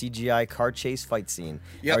have a CGI car chase fight scene,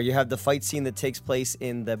 Yep. or you have the fight scene that takes place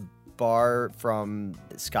in the bar from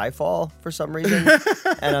Skyfall for some reason.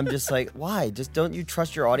 And I'm just like, why? Just don't you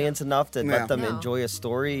trust your audience enough to let them enjoy a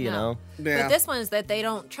story, you know? But this one is that they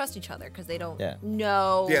don't trust each other because they don't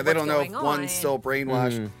know Yeah, they don't know if going one's on. still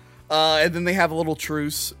brainwashed. And then they have a little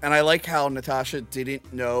truce, and I like how Natasha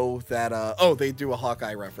didn't know that. They do a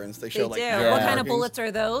Hawkeye reference. They show They do. like What kind of markings. bullets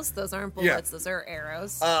are those? Those aren't bullets. Those are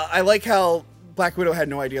arrows. I like how Black Widow had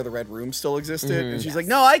no idea the Red Room still existed, and she's like,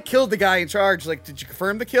 "No, I killed the guy in charge." Like, did you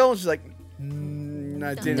confirm the kill? And she's like,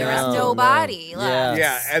 "I didn't." There was no body left.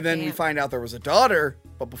 Yeah, and then we find out there was a daughter,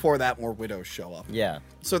 but before that, more widows show up. Yeah.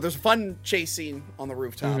 So there's a fun chase scene on the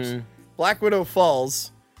rooftops. Black Widow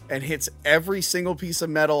falls and hits every single piece of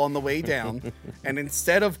metal on the way down. And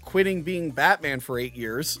instead of quitting being Batman for 8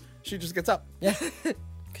 years, she just gets up. Yeah.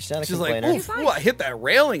 She's not a She's like, complainer. ooh, I hit that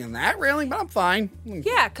railing and that railing, but I'm fine.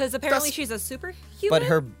 Yeah, because apparently That's- she's a superhuman. But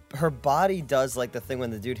her body does like the thing when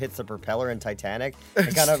the dude hits the propeller in Titanic.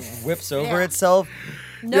 It kind of whips over itself.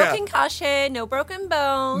 No concussion, no broken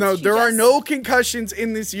bones. No, She there are just- no concussions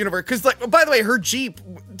in this universe. Because, like, by the way, her Jeep,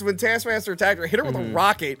 when Taskmaster attacked her, hit her with a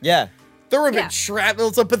rocket. Yeah. There would have been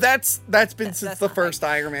shrapnel, but that's been since that's the not first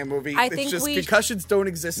Iron Man movie. I It's think just we- concussions don't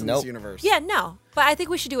exist in this Nope. universe. Yeah, no. But I think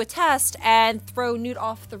we should do a test and throw Newt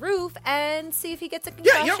off the roof and see if he gets a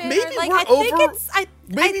concussion. Yeah, maybe or, like, we're I think over. it's,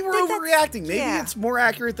 Maybe I we're think that's- overreacting. Maybe yeah. it's more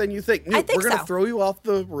accurate than you think. Newt, think we're gonna so. throw you off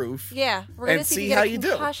the roof. Yeah, we're gonna and see, see if you how get a you do.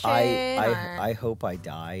 concussion. or- I hope I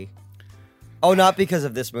die. Oh, not because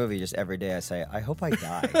of this movie. Just every day I say, I hope I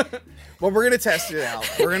die. Well, we're gonna test it out.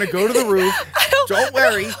 We're gonna go to the roof. Don't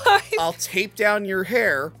worry. I'll tape down your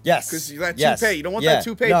hair. Yes. Because that yes. toupee. You don't want Yeah. that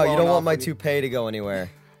toupee. No, you blowing don't off want my on you. toupee to go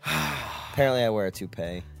anywhere. Apparently, I wear a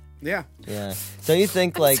toupee. Yeah. Yeah. Don't you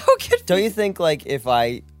think like? so confused. Don't you think like if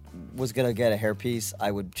I was gonna get a hairpiece,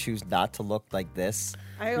 I would choose not to look like this?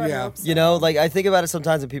 I would Yeah. hope so. You know, like I think about it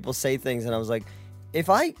sometimes when people say things, and I was like, if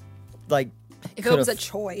I like, If it was a could've-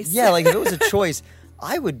 choice. yeah, like if it was a choice,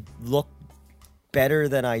 I would look better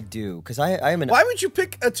than I do because I am an. Why would you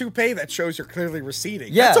pick a toupee that shows you're clearly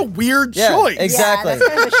receding? Yeah. That's a weird Yeah, choice. exactly. Yeah,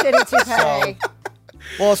 that's kind of a shitty toupee.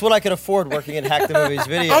 Well, it's what I could afford working in Hack the Movies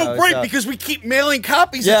video. Oh, right, so- because we keep mailing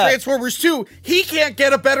copies Yeah. of Transformers 2. He can't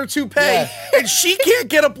get a better toupee, Yeah. and she can't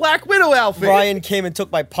get a Black Widow outfit. Ryan came and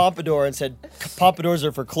took my pompadour and said, "Pompadours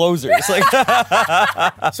are for closers."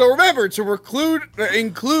 Like, So remember to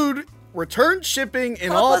include return shipping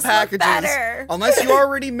in Help all us look packages, better. unless you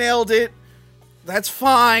already mailed it. That's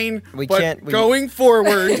fine. We but can't- going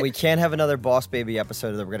forward. we can't have another Boss Baby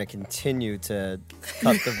episode that we're going to continue to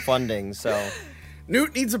cut the funding. So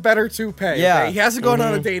Newt needs a better toupee. Yeah. okay? He hasn't gone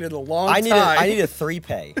on a date in a long I time. need a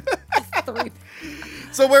 3-pay.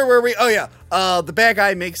 So where were we? Oh yeah, the bad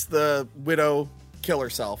guy makes the widow kill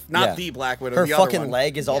herself. Not Yeah. the Black Widow. Her the other fucking one.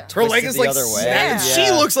 leg is all Her twisted leg is the like other way. snapped. Yeah.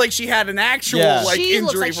 She looks like she had an actual Yeah. like She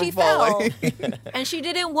looks injury like from she falling. fell. And she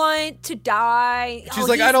didn't want to die. She's Oh,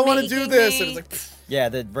 like, I he's don't want to do making this. me. And it's like, pfft, Yeah,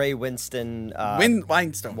 the Ray Winston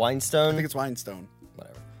Weinstein. I Weinstein, think it's Weinstein.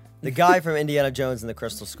 whatever. The guy from Indiana Jones and the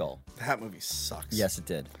Crystal Skull. That movie sucks. Yes, it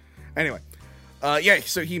did. Anyway, yeah.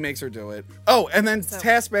 So he makes her do it. Oh, and then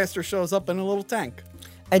Taskmaster shows up in a little tank.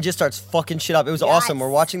 And just starts fucking shit up. It was awesome. We're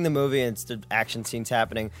watching the movie and it's the action scenes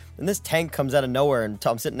happening, and this tank comes out of nowhere. And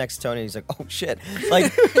I'm sitting next to Tony, and he's like, "Oh shit!"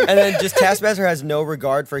 Like, and then just Taskmaster has no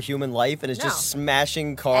regard for human life and is just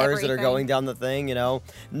smashing cars that are Everything. going down the thing. You know,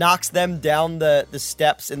 knocks them down the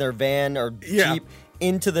steps in their van or Yeah. Jeep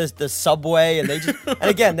into the subway, and they just and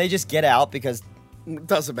again they just get out because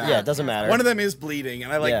Doesn't matter. yeah, it doesn't matter. One of them is bleeding,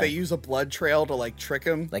 and I like Yeah. they use a blood trail to like trick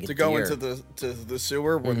him Like a to go deer. into the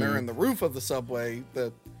sewer when they're in the roof of the subway,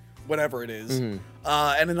 the whatever it is. And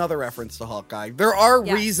another reference to Hawkeye. There are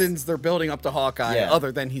Yes. reasons they're building up to Hawkeye Yeah.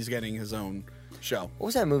 other than he's getting his own show. What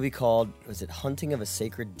was that movie called? Was it Hunting of a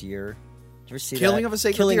Sacred Deer? Did you ever see Killing that? of a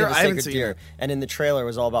Sacred Killing Deer? of a I haven't Sacred seen Deer. it. And in the trailer, it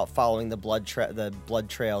was all about following the blood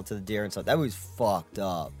trail to the deer and stuff. That movie's fucked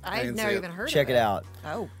up. I've didn't never see it. even heard Check of it out.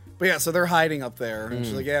 Oh. But yeah, so they're hiding up there, and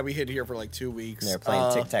she's like, "Yeah, we hid here for like 2 weeks." They're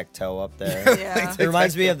playing tic-tac-toe up there. Yeah. It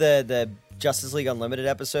reminds me of the Justice League Unlimited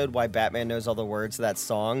episode, why Batman knows all the words to that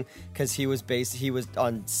song, because he was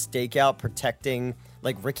on stakeout protecting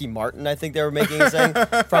like Ricky Martin, I think they were making him sing,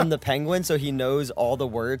 from the Penguin, so he knows all the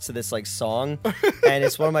words to this like song. And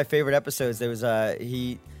it's one of my favorite episodes. There was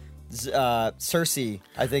Cersei,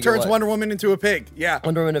 I think. Turns Wonder Woman into a pig. Yeah.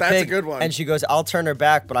 Wonder Woman That's a pig. a good one. And she goes, I'll turn her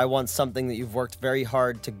back, but I want something that you've worked very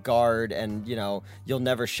hard to guard and, you'll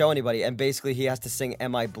never show anybody. And basically he has to sing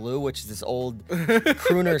Am I Blue, which is this old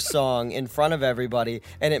crooner song in front of everybody.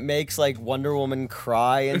 And it makes like Wonder Woman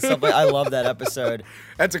cry and stuff. I love that episode.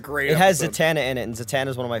 That's a great It has episode. Zatanna in it, and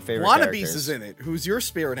Zatanna's one of my favorite Wannabes characters. is in it. Who's your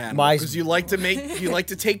spirit animal? My- Because you like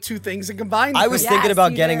to take two things and combine them. I was Yes, thinking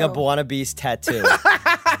about you getting a do. Buona Beast tattoo.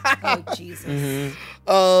 Oh, Jesus.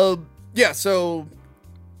 Yeah, so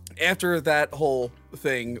after that whole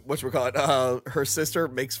thing, whatchamacallit, her sister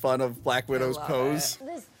makes fun of Black Widow's love pose.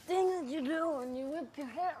 This thing that you do when you whip your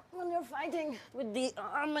hair when you're fighting with the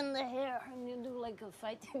arm and the hair, and you do like a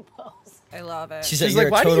fighting pose. I love it. She's She's like, like,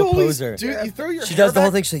 you're why a do you total always poser. you throw your She hair does the whole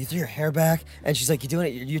back? thing. She's like, you threw your hair back, and she's like,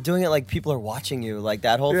 you're doing it like people are watching you, like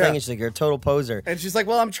that whole Yeah. thing. And she's like, you're a total poser. And she's like,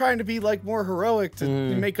 well, I'm trying to be like more heroic to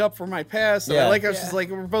make up for my past. And I Yeah. like how she's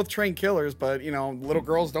like, we're both trained killers, but little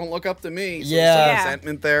girls don't look up to me. So Yeah. there's some Yeah.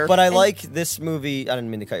 resentment there. But I like this movie. I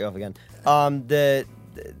didn't mean to cut you off again.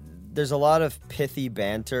 There's a lot of pithy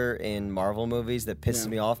banter in Marvel movies that pisses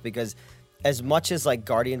me off because as much as like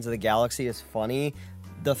Guardians of the Galaxy is funny,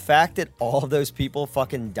 the fact that all of those people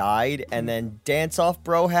fucking died and then Dance Off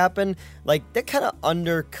Bro happened, like that kind of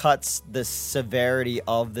undercuts the severity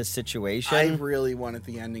of the situation. I really wanted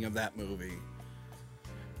the ending of that movie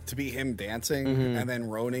to be him dancing and then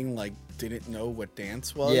Ronan like didn't know what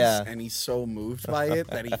dance was, Yeah. and he's so moved by it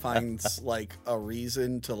that he finds like a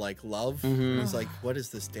reason to like love. And he's like, "What is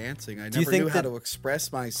this dancing? I you never think knew how that- to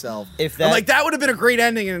express myself." If I'm that- like, that would have been a great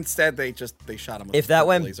ending, and instead they shot him with If a that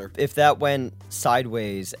went laser.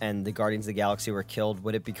 sideways and the Guardians of the Galaxy were killed,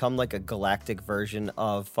 would it become like a galactic version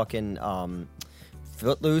of fucking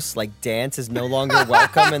Footloose? Like dance is no longer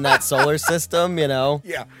welcome in that solar system, Yeah.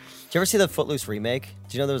 Did you ever see the Footloose remake?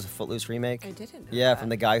 Do you know there was a Footloose remake? I didn't know Yeah, that. from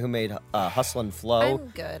the guy who made Hustle and Flow. I'm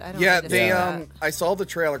good. I don't Yeah, need to they see that. I saw the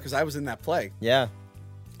trailer because I was in that play. Yeah.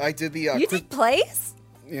 I did the You did plays?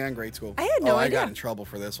 yeah, in grade school. I had no I got idea. in trouble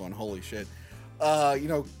for this one. Holy shit.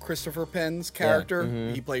 Christopher Penn's character,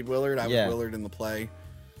 he played Willard. I was Yeah. Willard in the play.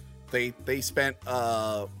 They spent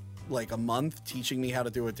like a month teaching me how to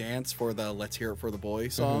do a dance for the Let's Hear It for the Boy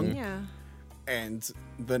song. Yeah. And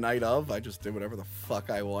the night of, I just did whatever the fuck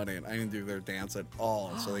I wanted. I didn't do their dance at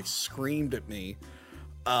all. So they screamed at me.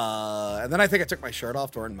 And then I think I took my shirt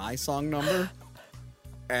off during my song number.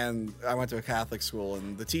 And I went to a Catholic school,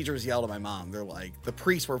 and the teachers yelled at my mom. They're like, the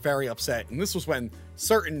priests were very upset. And this was when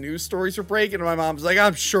certain news stories were breaking, and my mom's like,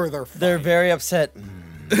 I'm sure they're fine. They're very upset.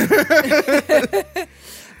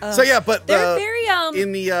 So yeah, but They're very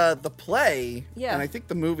in the play, Yeah. and I think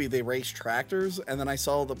the movie, they race tractors, and then I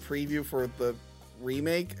saw the preview for the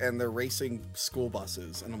remake, and they're racing school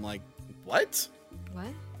buses, and I'm like, what? What?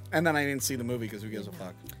 And then I didn't see the movie because who gives a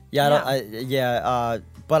fuck? Yeah,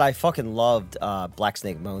 but I fucking loved Black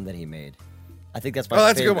Snake Moan that he made. I think that's my Oh,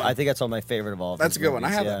 that's a favorite. good one. I think that's one of my favorite of all of That's his a good one. I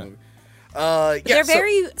movies, have yeah. that movie. Yeah, They're so-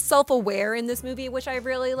 very self-aware in this movie, which I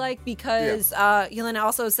really like because Yelena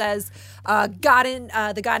also says, the God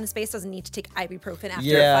in space doesn't need to take ibuprofen after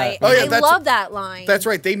Yeah. a fight. Oh, yeah, I that's- love that line. That's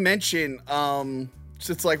right. They mention,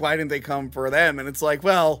 it's like, why didn't they come for them? And it's like,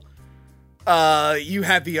 well, you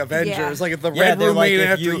had the Avengers. Yeah. Like, if the Yeah, Red they're Room like, made it if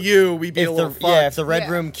after you- you, we'd be a little fucked. Yeah, if the Red Yeah.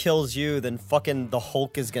 Room kills you, then fucking the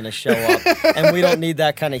Hulk is gonna show up, and we don't need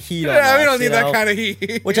that kind of heat on us. Yeah, we don't need you that know? kind of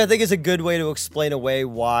heat. Which I think is a good way to explain away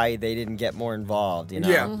why they didn't get more involved. You know?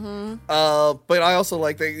 Yeah. But I also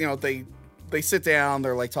like they sit down,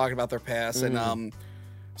 they're like talking about their past, and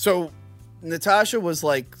so Natasha was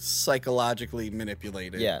like psychologically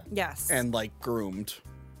manipulated. Yeah. yes. And like groomed,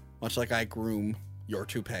 much like I groom your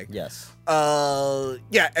toupee. Yes.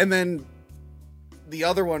 Yeah, and then the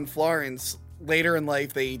other one, Florence, later in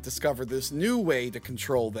life, they discovered this new way to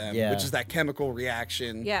control them, Yeah. which is that chemical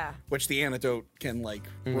reaction, Yeah. which the antidote can like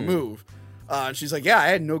remove. And she's like, yeah, I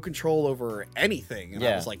had no control over anything, and I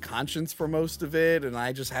Yeah. was like conscious for most of it, and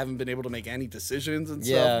I just haven't been able to make any decisions and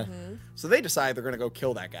Yeah. stuff. So they decide they're gonna go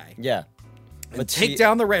kill that guy Yeah. and take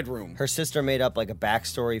down the Red Room. Her sister made up like a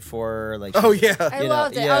backstory for her. Like, Oh yeah, I you know,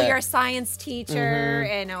 loved it. yeah. Oh, you're a science teacher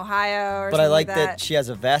in Ohio or but something I like that. that she has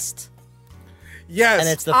a vest, yes, and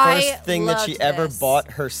it's the I first thing that she loved ever this.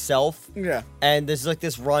 bought herself. yeah. And there's like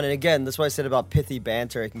this run, and again, that's what I said about pithy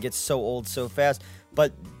banter. It can get so old so fast,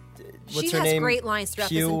 but what's she her has name? great lines throughout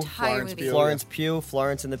this entire movie. Florence Pugh,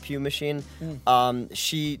 Florence and the Pugh Machine.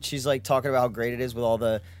 She's like talking about how great it is with all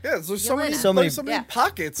the there's so many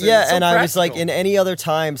pockets. Yeah, and I was like, in any other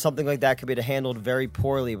time, something like that could be handled very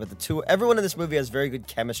poorly. But everyone in this movie has very good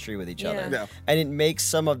chemistry with each other, and it makes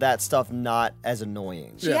some of that stuff not as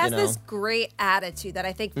annoying. She has this great attitude that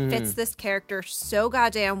I think fits this character so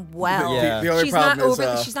goddamn well. The only she's problem not is,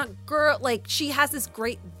 overly, she's not girl, like she has this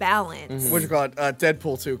great balance. What you call it?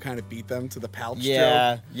 Deadpool 2 kind of beat them to the pouch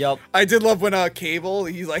joke. Yep. I did love when Cable,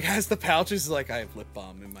 he's like, has the pouches, he's like, I have lip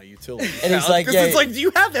balm in my utility. And he's like, it's like, do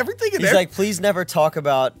you have everything in there? He's like, please never talk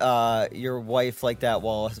about your wife like that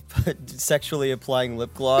while sexually applying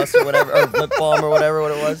lip gloss or whatever, or lip balm or whatever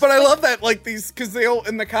what it was. But I love that, like, these, because they all,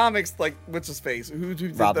 in the comics, like, what's his face? Who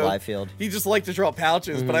did Rob Liefeld. He just liked to draw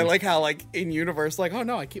pouches, but I like how, like, in universe, like, oh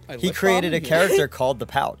no, I keep my lip balm. He created a character called the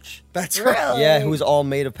Pouch. That's right. Yeah, who's all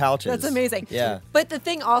made of pouches. That's amazing. Yeah. But the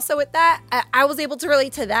thing also with that, I was able to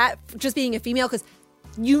relate to that just being a female, because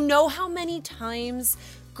you know how many times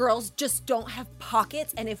girls just don't have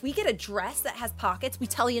pockets, and if we get a dress that has pockets, we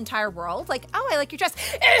tell the entire world, like, oh, I like your dress.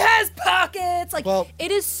 It has pockets. Like, well,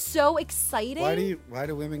 it is so exciting. Why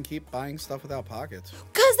do women keep buying stuff without pockets?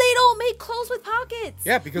 Because they don't make clothes with pockets.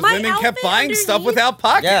 Yeah, because women kept buying stuff without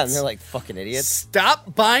pockets. Yeah, and they're like fucking idiots.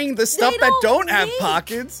 Stop buying the stuff that don't have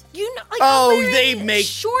pockets. You know, like, oh, they make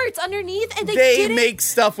shorts underneath, and they make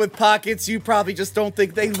stuff with pockets. You probably just don't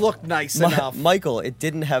think they look nice enough. Michael, it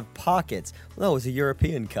didn't have pockets. No, it was a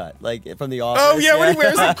European cut, like from the office. Oh yeah, when he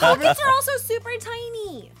wears it. Pockets are also super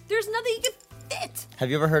tiny. There's nothing you can fit.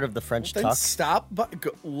 Have you ever heard of the French tuck? Stop.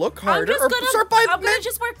 Look harder. I'm gonna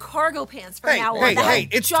just wear cargo pants from now on. Hey,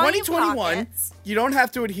 it's 2021. Pockets. You don't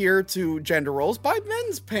have to adhere to gender roles. Buy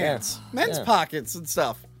men's pants, men's pockets and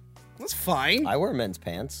stuff. That's fine. I wear men's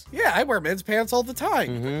pants. Yeah, I wear men's pants all the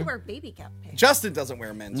time. You wear baby cap pants. Justin doesn't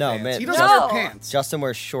wear men's pants. He doesn't wear pants. Justin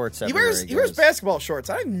wears shorts He wears basketball shorts.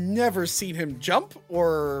 I've never seen him jump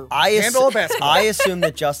or handle a basketball. I assume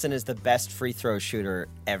that Justin is the best free throw shooter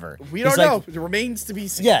ever. We don't know. It remains to be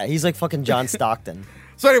seen. Yeah, he's like fucking John Stockton.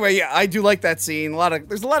 So anyway, yeah, I do like that scene.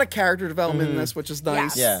 There's a lot of character development in this, which is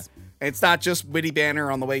nice. Yeah. It's not just witty banner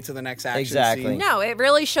on the way to the next action scene. No, it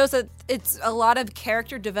really shows that it's a lot of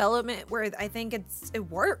character development where I think it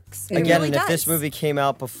works. It Again, really and does. if this movie came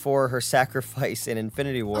out before her sacrifice in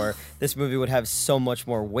Infinity War, this movie would have so much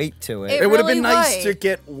more weight to it. It would have been nice to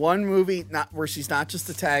get one movie where she's not just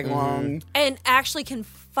a tag along. And actually can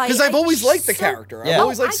fight. Because I've always liked the character. I've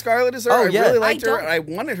always liked Scarlett as her. I really liked her, and I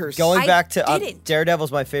wanted her. Going back to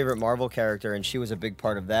Daredevil's my favorite Marvel character, and she was a big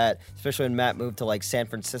part of that, especially when Matt moved to like San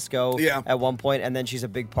Francisco at one point, and then she's a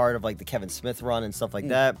big part of like the Kevin Smith run and stuff like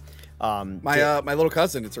that. My little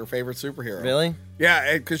cousin, it's her favorite superhero. Really?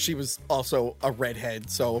 Yeah, because she was also a redhead,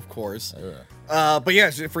 so of course. But yeah,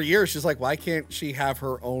 for years she's like, why can't she have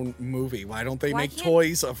her own movie? Why don't they make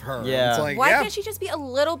toys of her? Yeah. It's like, why can't she just be a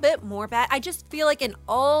little bit more bad? I just feel like in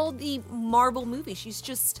all the Marvel movies, she's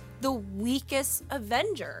just the weakest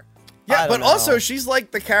Avenger. Yeah, but also she's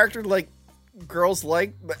like the character like girls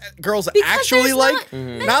actually like.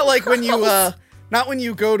 Not like when you not when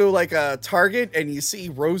you go to like a Target and you see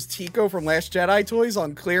Rose Tico from Last Jedi toys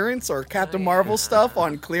on clearance or Captain Marvel stuff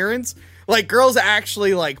on clearance. Like girls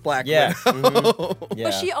actually like Black Widow.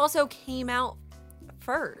 But she also came out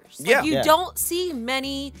first. Like, you don't see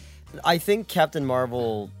many. I think Captain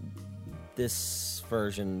Marvel, this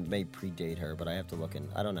version may predate her, but I have to look in.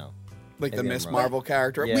 I don't know. Like the Miss Marvel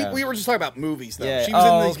character. Yeah. We were just talking about movies, though. Yeah. She was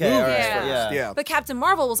in these movies first. Yeah. But Captain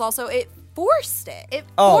Marvel was also, it forced it. It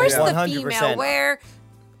forced the 100%. female where,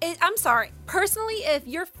 I'm sorry, personally, if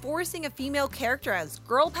you're forcing a female character as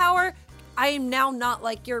girl power, I am now not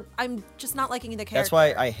like I'm just not liking the character. That's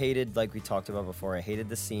why I hated, like we talked about before, I hated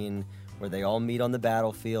the scene where they all meet on the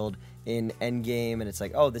battlefield in Endgame, and it's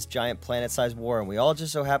like, oh, this giant planet-sized war, and we all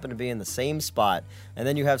just so happen to be in the same spot. And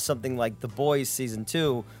then you have something like The Boys Season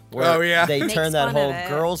 2, where they turn that whole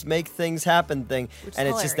girls make things happen thing, and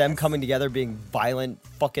it's just them coming together being violent,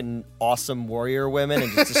 fucking awesome warrior women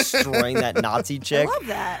and just destroying that Nazi chick. I love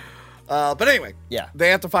that. But anyway, they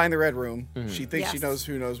have to find the Red Room. Mm-hmm. She thinks she knows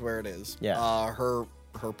who knows where it is. Yeah. Her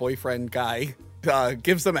boyfriend guy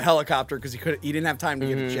gives them a helicopter because he didn't have time to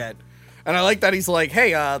get a jet. And I like that he's like,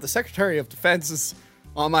 hey, the Secretary of Defense is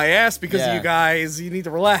on my ass because of you guys. You need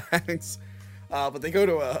to relax. But they go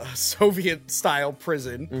to a Soviet-style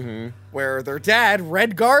prison where their dad,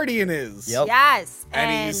 Red Guardian, is. Yep. Yes.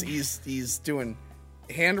 And he's doing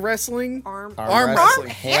hand wrestling? Arm wrestling.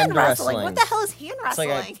 hand wrestling. What the hell is hand It's wrestling?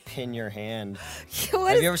 like I pin your hand.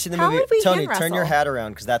 Have you ever seen the movie? Tony, turn your hat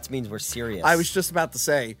around because that means we're serious. I was just about to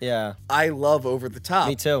say. Yeah. I love Over the Top.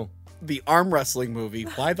 Me too. the arm wrestling movie.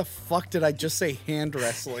 Why the fuck did I just say hand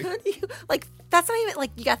wrestling? Like, that's not even,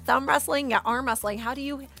 like, you got thumb wrestling, you got arm wrestling. How do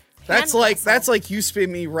you That's like you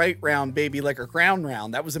spin me right round, baby, like a ground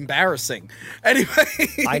round. That was embarrassing. Anyway.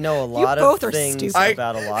 I know a lot both of are things stupid.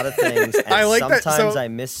 about a lot of things, and I like that, sometimes so- I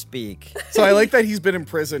misspeak. So I like that he's been in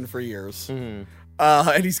prison for years. Mm-hmm.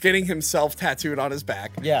 And he's getting himself tattooed on his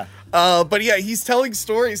back. Yeah. But yeah, he's telling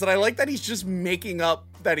stories, and I like that he's just making up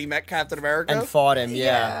that he met Captain America. And fought him,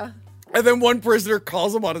 yeah. And then one prisoner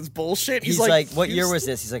calls him on his bullshit. He's like, what year was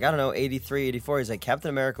this? He's like, I don't know, 83, 84. He's like, Captain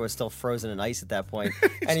America was still frozen in ice at that point.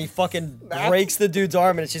 And he fucking breaks the dude's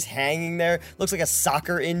arm, and it's just hanging there. Looks like a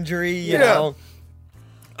soccer injury, you know?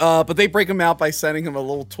 But they break him out by sending him a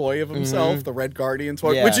little toy of himself, the Red Guardian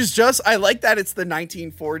toy, Yeah. which is just, I like that it's the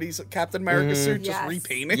 1940s Captain America suit, just Yes.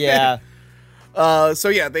 repainted. Yeah. So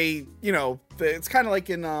yeah, they, it's kind of like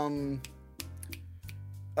in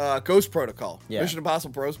Ghost Protocol. Yeah. Mission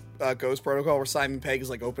Impossible Ghost Protocol, where Simon Pegg is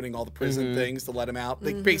like opening all the prison things to let him out.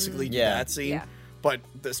 They basically do Yeah. that scene. Yeah. But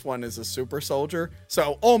this one is a super soldier,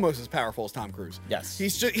 so almost as powerful as Tom Cruise. Yes.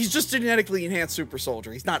 He's just genetically enhanced super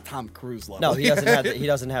soldier. He's not Tom Cruise level. No, he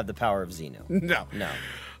doesn't have the power of Zeno. No. No.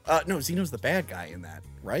 No, Zeno's the bad guy in that,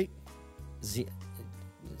 right? Z-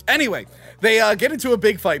 Anyway, they get into a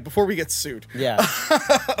big fight before we get sued. yeah.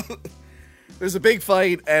 There's a big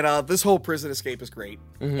fight, and this whole prison escape is great.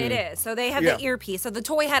 It is. So they have Yeah. the earpiece. So the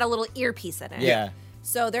toy had a little earpiece in it. Yeah.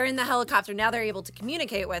 So they're in the helicopter. Now they're able to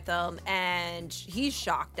communicate with him, and he's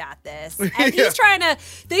shocked at this. And he's trying to,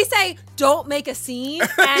 they say, don't make a scene.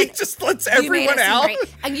 And He just lets you made everyone a scene, out. right?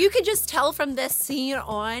 And you could just tell from this scene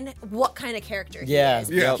on what kind of character he Yeah. is.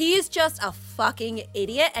 Yeah. He's just a fucking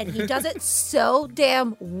idiot, and he does it so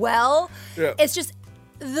damn well. Yeah. It's just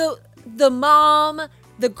the mom,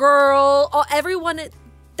 the girl, everyone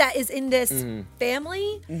that is in this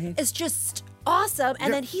family is just awesome.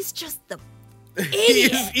 And then he's just the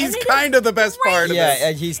idiot. He's And it kind is of the best part of Yeah, this.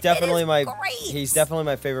 and he's definitely great. he's definitely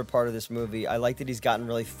my favorite part of this movie. I like that he's gotten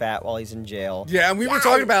really fat while he's in jail. Yeah, and we were Yes.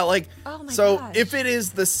 talking about, like, Oh my so gosh. if it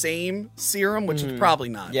is the same serum, which it's probably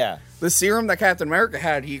not. Yeah. The serum that Captain America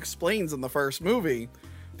had, he explains in the first movie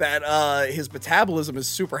that his metabolism is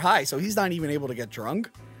super high, so he's not even able to get drunk.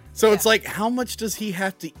 So it's like, how much does he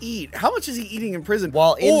have to eat? How much is he eating in prison?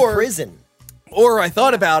 While in prison. Or I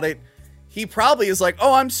thought about it, he probably is like,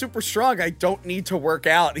 oh, I'm super strong. I don't need to work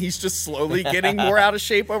out. He's just slowly getting more out of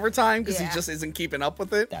shape over time because Yeah. he just isn't keeping up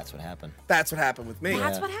with it. That's what happened. That's what happened with me.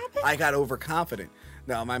 That's what happened? I got overconfident.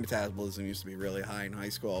 No, my metabolism used to be really high in high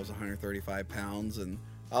school. I was 135 pounds, and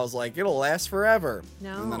I was like, it'll last forever.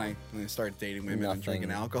 No. And then I started dating women and Nothing.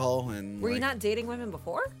 drinking alcohol. And Were you like- not dating women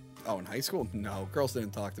before? Oh, in high school? No, girls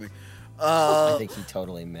didn't talk to me. I think he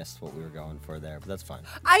totally missed what we were going for there, but that's fine.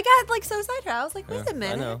 I got like so sidetracked. I was like, wait a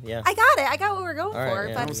minute. know, yeah. I got it. I got what we're going All right, for.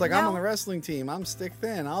 yeah. But I was like, I'm no. on the wrestling team. I'm stick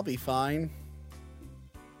thin. I'll be fine.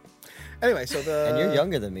 Anyway, so the And you're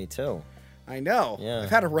younger than me too. I know. Yeah. I've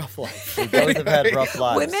had a rough life. We both have had rough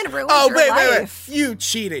lives. Women ruin Oh, your wait. life. You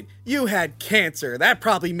cheated. You had cancer. That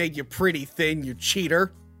probably made you pretty thin, you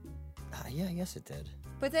cheater. Yeah, I guess it did.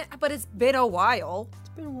 But it's been a while. It's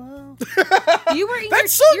been a while. You were in That your,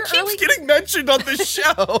 song your keeps early. getting mentioned on this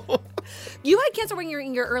show. You had cancer when you were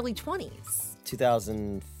in your early 20s.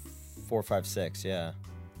 2004, 5, 6, yeah.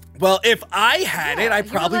 Well, if I had it, I you were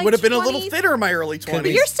probably like would have been a 20 little thinner in my early 20s.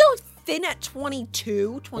 But you're still thin at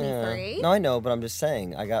 22, 23. Yeah. No, I know, but I'm just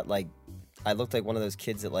saying. I looked like one of those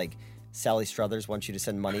kids that like Sally Struthers wants you to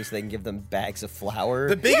send money so they can give them bags of flour.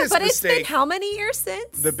 The Yeah, biggest but it's been mistake. how many years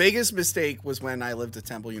since? The biggest mistake was when I lived at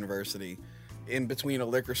Temple University, in between a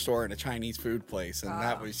liquor store and a Chinese food place, and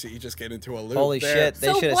that was you just get into a loop. Holy there. shit! They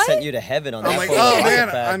So should have what? sent you to heaven on that. I'm like, photo. oh man,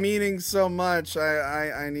 Back. I'm eating so much.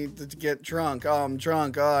 I need to get drunk. Oh, I'm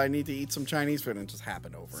drunk. Oh, I need to eat some Chinese food, and it just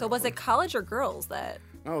happened over. So and was over. it college or girls that?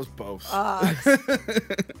 That was both.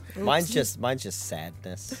 Mine's just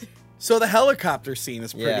sadness. So the helicopter scene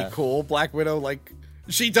is pretty Yeah. cool. Black Widow, like,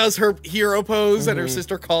 she does her hero pose, and her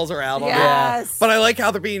sister calls her out on it. Yes. But I like how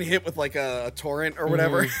they're being hit with like a torrent or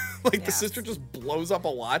whatever. Like the Yes. sister just blows up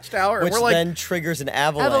a watchtower, and Which we're like, then triggers an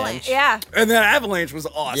avalanche. Yeah. and that avalanche was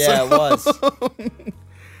awesome. Yeah, it was.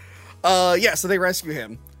 Yeah, so they rescue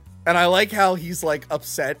him, and I like how he's like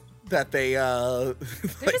upset that they like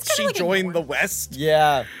just kinda, she like, joined ignored the West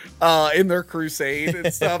Yeah. in their crusade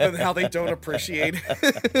and stuff, and how they don't appreciate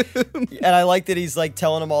it. And I like that he's like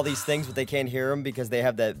telling them all these things, but they can't hear him because they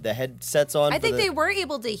have the headsets on. I for think the- they were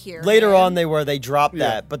able to hear Later him. on they dropped Yeah.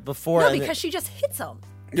 that, but before No, and because she just hits him.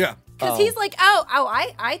 Yeah. Because he's like,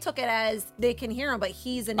 I took it as they can hear him, but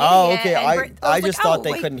he's an idiot. Oh, okay. And I just thought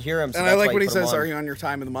they couldn't hear him. So and that's I like why when he put him says, on. "Are you on your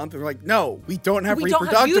time of the month?" And we're like, "No, we don't have We don't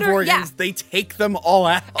have reproductive organs. yeah. They take them all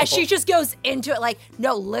out." And she just goes into it like,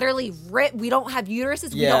 no, literally, we don't have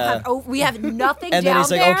uteruses. Yeah. We have nothing And down then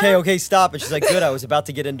he's like, there. okay, stop. And she's like, good. I was about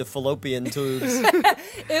to get into fallopian tubes.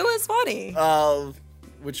 It was funny.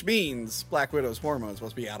 Which means Black Widow's hormones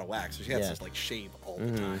must be out of whack, so she has to like shave all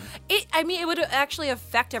the time. It would actually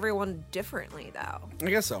affect everyone differently, though. I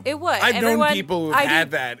guess so. It would. I've known Everyone- people who've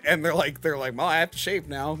had that, and they're like, well, I have to shave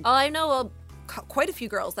now. I know quite a few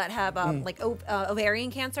girls that have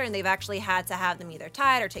ovarian cancer, and they've actually had to have them either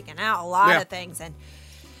tied or taken out. A lot of things, and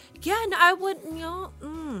I wouldn't.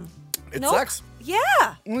 It nope. sucks. Yeah.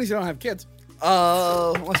 Unless you don't have kids.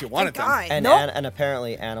 Unless you wanted them. God. And, Nope. and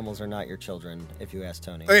apparently animals are not your children, if you ask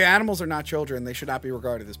Tony. Oh, yeah, animals are not children. They should not be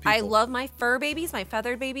regarded as people. I love my fur babies, my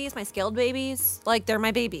feathered babies, my scaled babies. Like, they're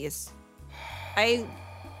my babies. I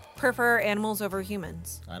prefer animals over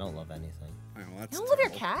humans. I don't love anything. Oh, that's You don't love your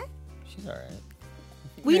terrible. cat? She's all right.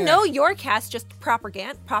 We Yeah. know your cat's just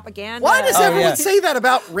propaganda. Why does everyone yeah. say that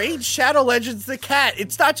about Raid Shadow Legends the cat?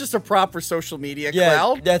 It's not just a proper social media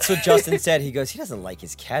cloud. That's what Justin said. He goes, he doesn't like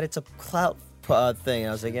his cat. It's a clout thing. And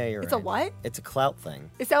I was like, yeah, you're It's right. a what? It's a clout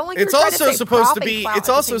thing. It sounds like It's you're trying also to say supposed prop to and be. clout It's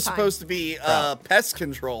at the also same time. supposed to be pest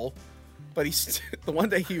control. But the one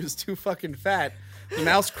day he was too fucking fat. The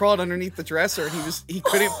mouse crawled underneath the dresser, and he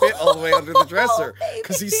couldn't fit all the way under the dresser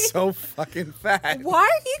because he's so fucking fat. Why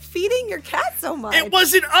are you feeding your cat so much? It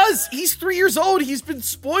wasn't us. He's 3 years old. He's been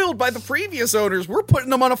spoiled by the previous owners. We're putting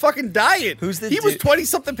him on a fucking diet. He was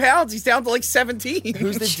 20-something pounds. He's down to like 17.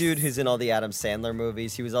 Who's the dude who's in all the Adam Sandler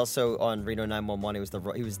movies? He was also on Reno 911.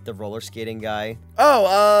 He was the roller skating guy.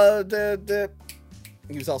 Oh,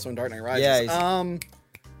 he was also in Dark Knight Rises. Yeah,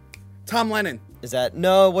 Tom Lennon. Is that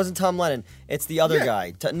no? It wasn't Tom Lennon. It's the other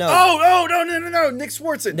guy. No. Oh, no. Nick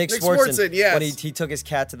Swartzen. Nick Swartzen. Yes. When he took his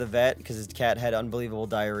cat to the vet because his cat had unbelievable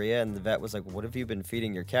diarrhea, and the vet was like, "What have you been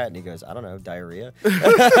feeding your cat?" And he goes, "I don't know, diarrhea."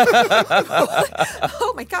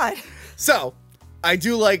 Oh my god. So, I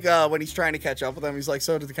do like when he's trying to catch up with them. He's like,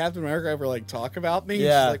 "So did the Captain America ever like talk about me?"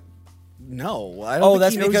 Yeah. She's like, no, I don't think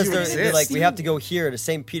That's he knows because you they're exist. like, we have to go here to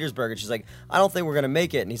St. Petersburg. And she's like, I don't think we're going to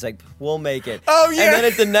make it. And he's like, we'll make it. Oh, yeah. And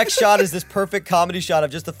then the next shot is this perfect comedy shot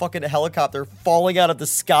of just a fucking helicopter falling out of the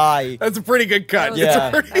sky. That's a pretty good cut. That was It's good.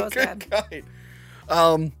 a pretty That was good good.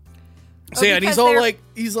 cut. So yeah, and because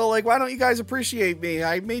he's all like, why don't you guys appreciate me?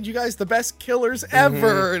 I made you guys the best killers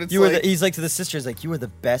ever. And it's You were like, he's like to the sisters, like, you were the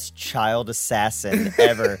best child assassin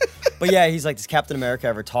ever. But yeah, he's like, does Captain America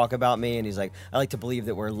ever talk about me? And he's like, I like to believe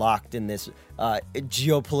that we're locked in this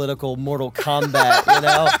geopolitical Mortal Kombat, you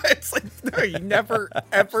know? it's like, no, you never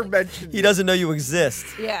ever mentioned. He doesn't know you exist.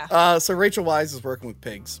 Yeah. So Rachel Weisz is working with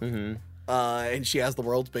pigs. And she has the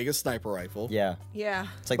world's biggest sniper rifle. Yeah. Yeah.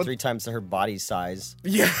 It's like 3 times her body size.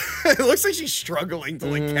 Yeah, it looks like she's struggling to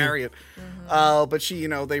like carry it. But she,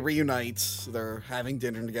 they reunite. They're having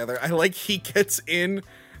dinner together. I like he gets in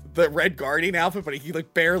the Red Guardian outfit, but he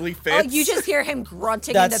like barely fits. Oh, you just hear him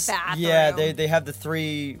grunting in the bathroom. Yeah, they have the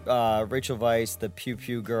 3, Rachel Weisz, the Pew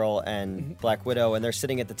Pew Girl, and Black Widow, and they're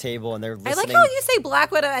sitting at the table and they're I listening. like how you say Black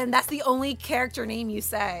Widow, and that's the only character name you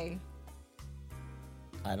say.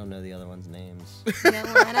 I don't know the other one's names.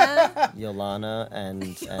 Yelena? Yolana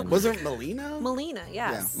and Was it Melina? Melina,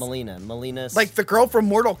 yes. Melina. Like the girl from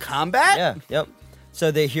Mortal Kombat? Yeah, yep.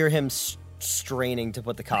 So they hear him straining to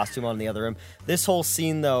put the costume on in the other room. This whole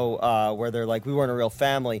scene, though, where they're like, we weren't a real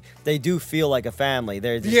family, they do feel like a family.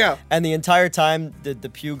 They're just, Yeah. And the entire time, the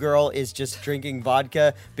Pew Girl is just drinking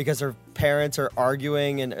vodka because her parents are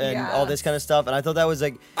arguing and all this kind of stuff. And I thought that was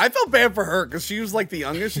like... I felt bad for her because she was like the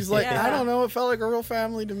youngest. She's like, Yeah. I don't know, it felt like a real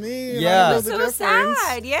family to me. And Yeah. I don't know So the difference.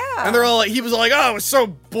 sad, yeah. And they're all like, he was like, oh, it was so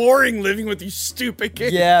boring living with these stupid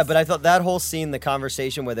kids. Yeah, but I thought that whole scene, the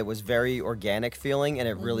conversation with it was very organic feeling, and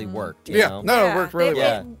it really worked. You know? No, it worked really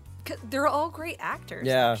well. They're all great actors,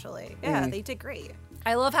 Yeah. actually. Yeah, they did great.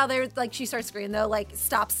 I love how they're like, she starts screaming though, like,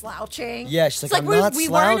 stop slouching. Yeah, she's It's like, like I'm not we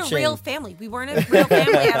weren't a slouching. real family. We weren't a real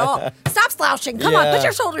family at all. Stop slouching. Come on, Yeah. put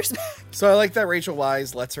your shoulders back. So I like that Rachel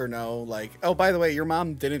Weisz lets her know, like, oh, by the way, your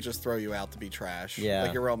mom didn't just throw you out to be trash. Yeah.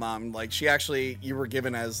 Like, your real mom, like, she actually, you were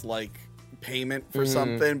given as, like, payment for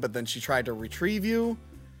something, but then she tried to retrieve you,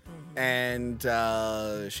 and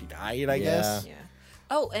she died, I guess. Yeah.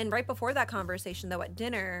 Oh, and right before that conversation, though, at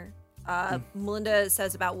dinner, Melinda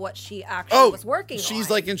says about what she actually was working on. She's,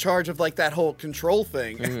 like, in charge of, like, that whole control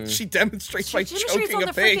thing. She demonstrates by She demonstrates choking on a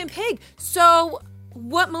the pig. freaking pig. So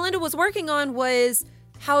what Melinda was working on was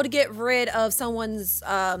how to get rid of someone's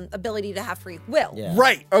ability to have free will. Yeah.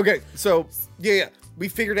 Right. Okay. So, yeah. We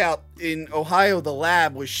figured out in Ohio the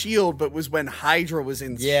lab was S.H.I.E.L.D., but was when Hydra was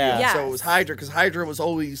in Yeah. S.H.I.E.L.D. Yes. So it was Hydra, because Hydra was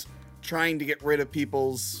always trying to get rid of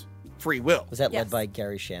people's free will. Was that Yes. led by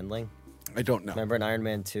Gary Shandling? I don't know. Remember in Iron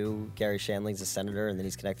Man 2, Gary Shandling's a senator, and then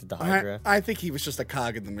he's connected to Hydra? I think he was just a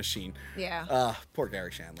cog in the machine. Yeah. Poor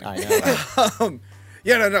Gary Shandling. I know.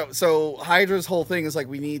 Yeah, no. So Hydra's whole thing is like,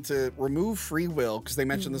 we need to remove free will, because they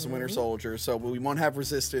mentioned this in Winter Soldier, so we won't have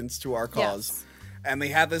resistance to our cause. Yes. And they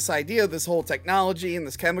had this idea, this whole technology and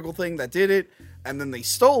this chemical thing that did it, and then they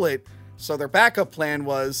stole it. So their backup plan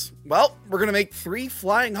was, well, we're going to make 3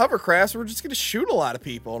 flying hovercrafts, and we're just going to shoot a lot of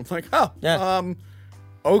people. I'm like,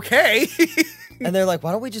 okay. And they're like,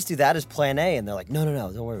 why don't we just do that as plan A? And they're like, no,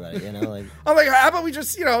 don't worry about it. You know, like, I'm like, how about we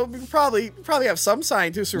just, we probably have some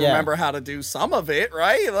scientists who remember how to do some of it,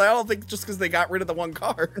 right? Like, I don't think just because they got rid of the one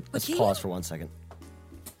card. let's pause for 1 second.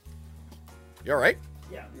 You all right?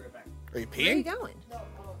 Yeah, I'll be right back. Are you Where are you peeing? going?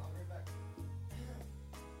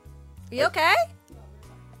 Are you okay?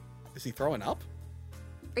 Is he throwing up?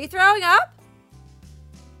 Are you throwing up?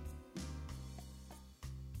 Do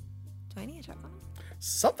I need to check on him?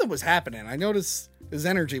 Something was happening. I noticed his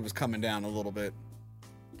energy was coming down a little bit.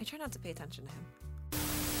 I try not to pay attention to him.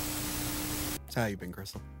 So how you been,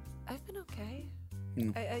 Crystal? I've been okay.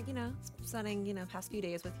 Spending, past few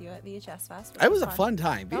days with you at VHS Fest. It was a fun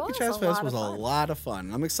time. That was VHS a Fest lot was of a fun. lot of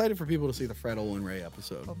fun. I'm excited for people to see the Fred Olin Ray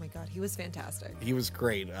episode. Oh my god, he was fantastic. He was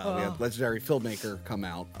great. We had legendary filmmaker come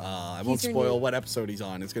out. I won't your spoil new- what episode he's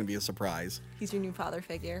on. It's going to be a surprise. He's your new father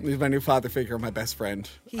figure. He's my new father figure, my best friend.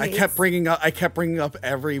 He I hates- kept bringing up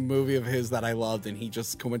every movie of his that I loved, and he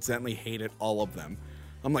just coincidentally hated all of them.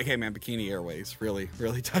 I'm like, hey man, Bikini Airways really,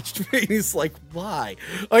 really touched me. And he's like, why?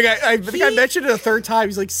 Like, I think I mentioned it a third time.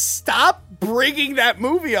 He's like, stop bringing that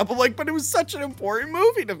movie up. I'm like, but it was such an important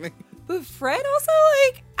movie to me. But Fred also,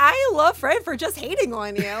 I love Fred for just hating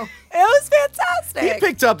on you. It was fantastic. He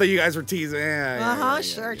picked up that you guys were teasing. Yeah,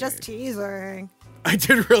 Sure, just teasing. I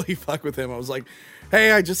did really fuck with him. I was like,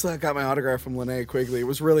 hey, I just got my autograph from Linnea Quigley. It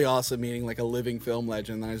was really awesome meeting like a living film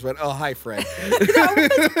legend. And I just went, oh, hi, Fred.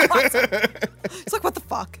 It's like, what the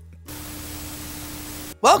fuck?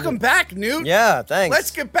 Welcome back, Newt. Yeah, thanks.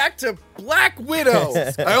 Let's get back to Black Widow.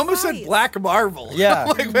 I almost said Christ. Black Marvel. Yeah. I'm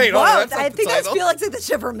like, wait, Wow, that's not I the think I title. feel like the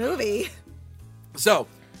Shiver movie. So,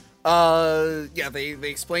 they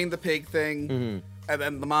explained the pig thing, and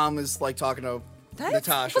then the mom is like talking to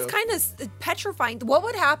Natasha. It was kind of petrifying. What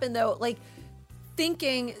would happen though? Like,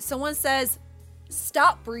 thinking someone says,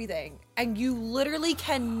 "Stop breathing," and you literally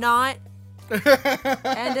cannot.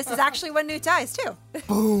 And this is actually when Newt dies too.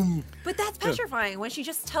 Boom. But that's petrifying when she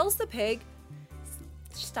just tells the pig,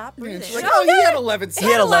 "Stop breathing." She's like, oh, he had 11 seconds.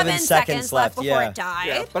 He had 11 seconds left, before yeah. it died.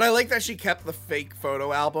 Yeah, but I like that she kept the fake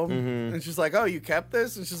photo album, and she's like, "Oh, you kept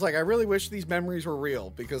this?" And she's like, "I really wish these memories were real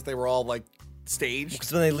because they were all like staged."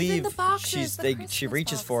 Because when they leave, the boxes, the she Christmas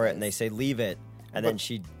reaches for it, and they boxes. say, leave it. And then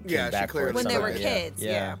she yeah, came she back for cleared it When they somehow. were kids,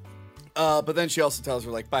 yeah. But then she also tells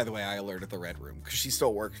her like, "By the way, I alerted the Red Room because she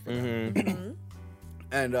still works for them."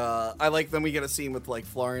 And I like then we get a scene with like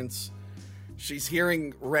Florence. She's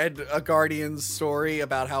hearing Red Guardian's story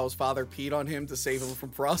about how his father peed on him to save him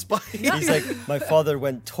from frostbite. He's like, my father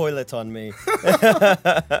went toilet on me.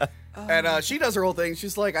 And she does her whole thing.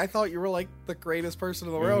 She's like, I thought you were like the greatest person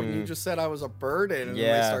in the world, and you just said I was a burden. And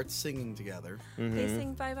then they start singing together. They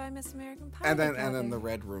sing "Bye Bye Miss American Pie." And then the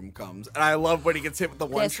Red Room comes. And I love when he gets hit with the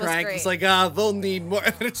one This was track. great. He's like, they'll need more.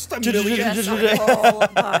 And it's just a million. Just a whole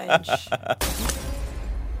bunch.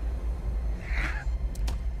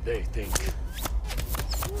 They think.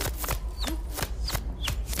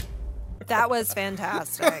 That was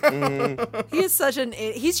fantastic. He is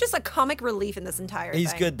he's just a comic relief in this entire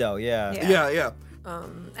He's thing. good, though, yeah. Yeah.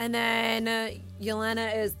 And then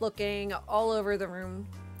Yelena is looking all over the room,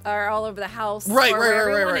 or all over the house, Right. where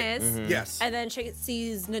everyone is. Yes. And then she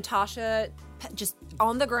sees Natasha just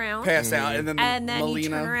on the ground. Passed out. And then You Melina.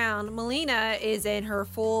 turn around. Melina is in her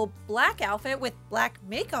full black outfit with black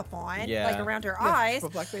makeup on, Yeah. like around her eyes.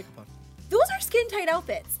 Put black makeup on. Those are skin tight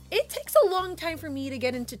outfits. It takes a long time for me to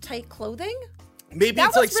get into tight clothing. Maybe That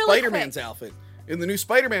it's like was really Spider-Man's quick. outfit. In the new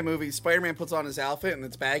Spider-Man movie, Spider-Man puts on his outfit and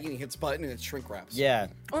it's baggy and he hits a button and it shrink wraps. Yeah.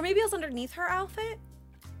 Or maybe it was underneath her outfit.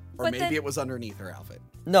 Or But maybe then- it was underneath her outfit.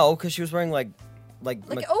 No, because she was wearing like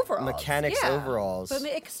Overalls. mechanics Yeah. overalls. But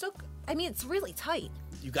it's really tight.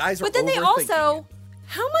 You guys are But then they overthinking also, it.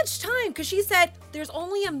 how much time? Because she said there's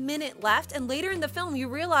only a minute left, and later in the film you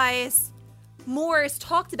realize more is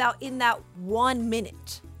talked about in that 1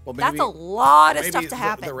 minute. Well, That's a lot of stuff to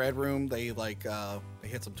happen. The Red Room, they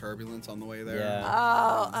hit some turbulence on the way there.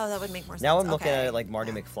 Yeah. Oh, that would make more sense. Now I'm looking Okay. at it like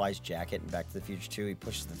Marty McFly's jacket in Back to the Future 2. He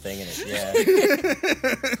pushes the thing in it.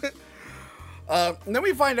 Yeah. And then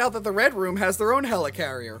we find out that the Red Room has their own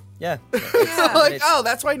helicarrier. Yeah. Like, It's- oh,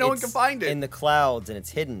 that's why no one it's can find it. in the clouds and it's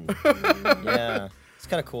hidden. Yeah. It's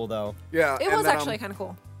kind of cool though. Yeah, It and was then, actually kind of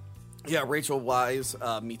cool. Yeah, Rachel Wise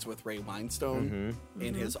meets with Ray Winestone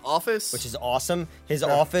in his office. Which is awesome. His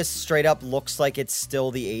office straight up looks like it's still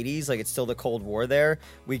the 80s, like it's still the Cold War there.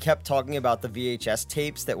 We kept talking about the VHS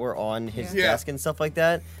tapes that were on his Yeah. desk and stuff like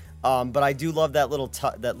that. But I do love that little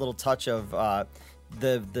touch of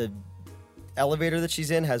the elevator that she's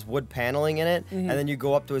in has wood paneling in it, and then you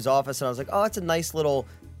go up to his office, and I was like, oh, it's a nice little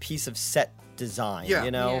piece of set design, Yeah.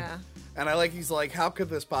 you know? Yeah. And I like, he's like, how could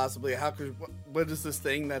this possibly, what is this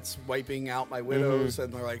thing that's wiping out my widows?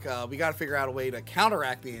 And they're like, we got to figure out a way to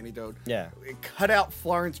counteract the antidote. Yeah. Cut out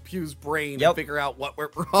Florence Pugh's brain Yep. and figure out what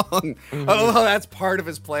went wrong. I don't know how that's part of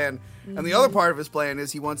his plan. And the other part of his plan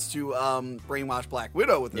is he wants to brainwash Black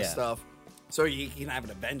Widow with this Yeah. stuff. So he can have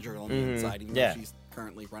an Avenger on the inside, even Yeah. though she's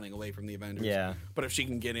currently running away from the Avengers. Yeah. But if she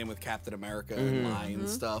can get in with Captain America and lie and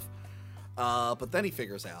stuff. But then he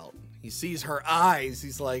figures out. He sees her eyes.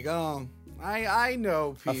 He's like, oh, I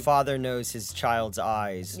know A people. father knows his child's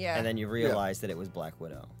eyes, Yeah. and then you realize that it was Black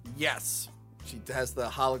Widow. Yes. She has the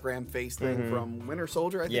hologram face thing from Winter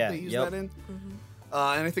Soldier. I think Yeah, they used yep. that in.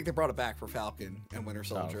 And I think they brought it back for Falcon and Winter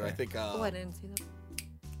Soldier. okay. I think Oh, I didn't see that.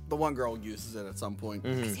 the one girl uses it at some point. I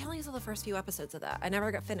only saw the first few episodes of that. I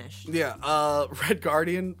never got finished. Yeah. Red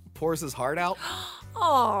Guardian pours his heart out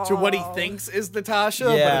Oh. to what he thinks is Natasha,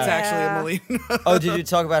 but Yeah. it's actually Melina. Oh, did you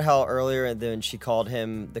talk about how earlier then she called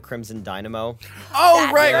him the Crimson Dynamo? Oh,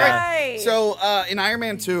 That's right. right. So in Iron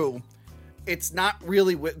Man 2, it's not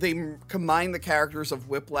really. They combine the characters of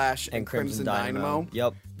Whiplash and Crimson Dynamo.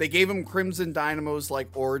 Yep. They gave him Crimson Dynamo's like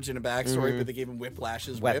origin and backstory, but they gave him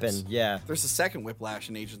Whiplash's Weapon, whips. yeah. There's a second Whiplash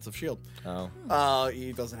in Agents of S.H.I.E.L.D. Oh.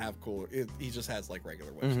 He doesn't have he just has like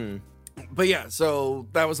regular whips. But yeah, so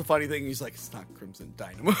that was a funny thing. He's like, it's not Crimson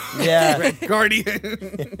Dynamo. Yeah. Red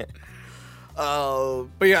Guardian.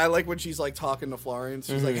 But yeah, I like when she's like talking to Florence.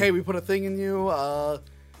 She's like, hey, we put a thing in you.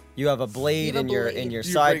 You have a blade You have in a your blade. your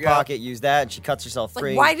You side bring out- pocket. Use that. And she cuts herself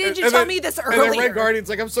free. Like, why didn't you And tell then- me this And earlier? then Red Guardian's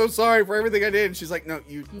like, I'm so sorry for everything I did. And she's like, no,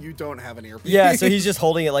 you don't have an earpiece. Yeah, so he's just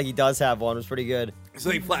holding it like he does have one. It was pretty good. So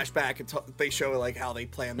they flash back and they show like how they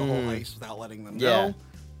planned the whole heist without letting them Yeah. know.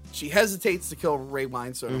 She hesitates to kill Ray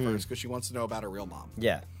Winestone first because she wants to know about her real mom.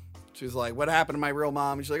 Yeah. She's like, what happened to my real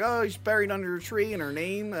mom? And she's like, oh, she's buried under a tree and her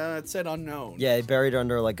name, it said unknown. Yeah, he buried her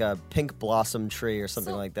under like a pink blossom tree or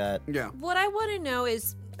something So- like that. Yeah. What I want to know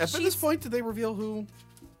is, At this point, did they reveal who?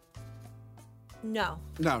 no,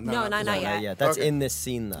 No, not yet. Yeah, that's Okay. in this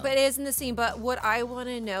scene though. But it is in the scene. But what I want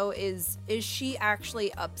to know is she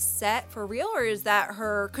actually upset for real, or is that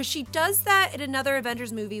her? Because she does that in another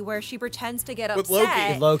Avengers movie where she pretends to get With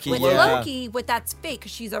upset Loki. With Loki, yeah. Loki, but that's fake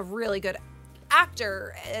because she's a really good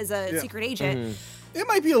actor as a secret agent. It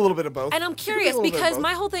might be a little bit of both. And I'm It could be a curious little bit of because both.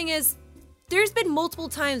 my whole thing is, there's been multiple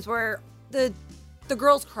times where the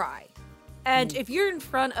girls cry, and if you're in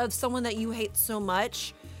front of someone that you hate so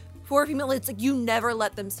much. For a female, it's like you never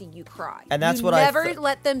let them see you cry. And that's you what I never th-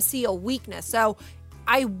 let them see a weakness. So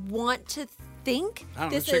I want to think I don't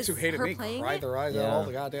know, this chicks is who hated her me playing cry it. their eyes out Yeah. all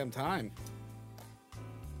the goddamn time.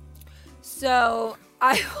 So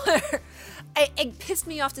it pissed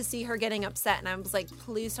me off to see her getting upset, and I was like,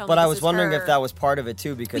 please tell me. But I this was is wondering her. if that was part of it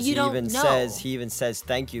too, because But you don't know. he even says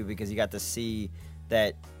thank you because he got to see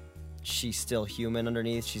that she's still human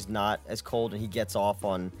underneath. She's not as cold, and he gets off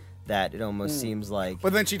on that. It almost seems like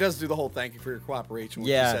But then she does do the whole thank you for your cooperation,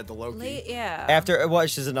 which Yeah. she said to Loki. Yeah. after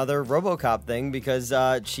which is another RoboCop thing because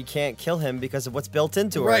she can't kill him because of what's built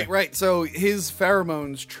into her. Right. So his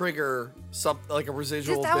pheromones trigger like a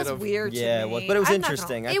residual that bit was of weird. Yeah, to me. but it was I'm not gonna-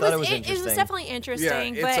 interesting. I thought it was It interesting. was definitely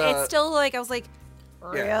interesting, Yeah, but it's, it's still like I was like,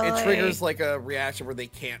 really? Yeah, it triggers like a reaction where they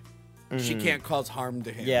can't. She can't cause harm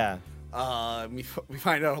to him. Yeah. We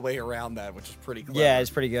find out a way around that, which is pretty clever. Yeah, it's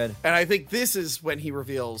pretty good. And I think this is when he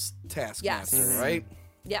reveals Taskmaster, Yes. right?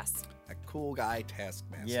 Yes. That cool guy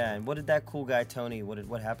Taskmaster. Yeah, and what did that cool guy Tony?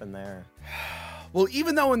 What happened there? Well,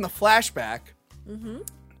 even though in the flashback,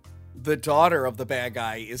 the daughter of the bad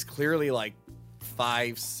guy is clearly like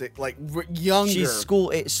 5, 6, like younger. She's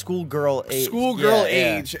schoolgirl age. Schoolgirl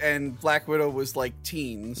Yeah, age, and Black Widow was like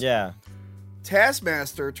teens. Yeah.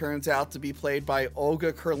 Taskmaster turns out to be played by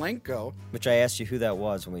Olga Kurylenko. Which I asked you who that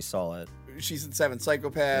was when we saw it. She's in Seven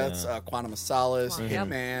Psychopaths, Quantum of Solace, Yep.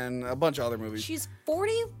 Hitman, a bunch of other movies. She's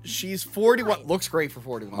 40. She's 41. Looks great for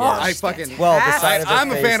 41. Oh, I she's fucking. Well, the fantastic. side of her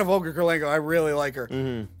I'm a face- fan of Olga Kurylenko. I really like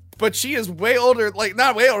her. But she is way older. Like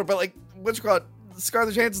not way older, but like what's it called?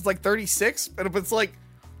 Scarlett Johansson's like 36, but it's like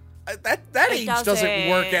that age doesn't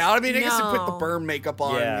work out. I mean, I guess you put the burn makeup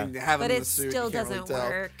on and have him in the suit. But it still doesn't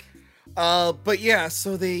work. But yeah,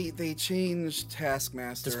 so they changed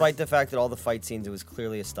Taskmaster. Despite the fact that all the fight scenes, it was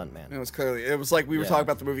clearly a stuntman. It was like we were talking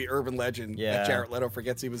about the movie Urban Legend that Jared Leto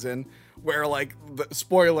forgets he was in, where like the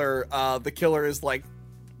spoiler, the killer is like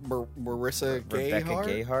Rebecca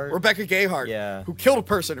Gayheart, who killed a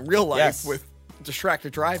person in real life with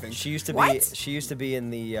distracted driving. She used to be in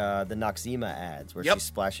the Noxzema ads where she's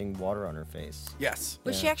splashing water on her face. Yes.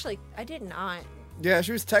 Was she actually? I did not. Yeah,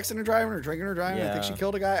 she was texting her driving or drinking her driving. I think she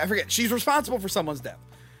killed a guy. I forget. She's responsible for someone's death.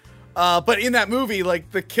 But in that movie,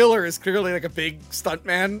 like, the killer is clearly like a big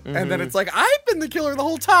stuntman, and then it's like, I've been the killer the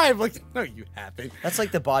whole time. Like, no, you haven't. That's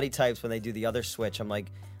like the body types when they do the other switch. I'm like,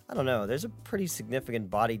 I don't know. There's a pretty significant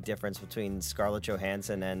body difference between Scarlett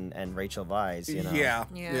Johansson and Rachel Weisz. You know? Yeah.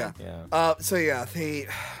 So yeah, they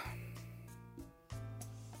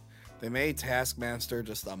made Taskmaster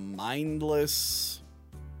just a mindless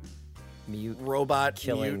robot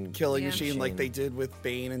killing machine like they did with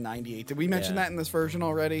Bane in '98. Did we mention that in this version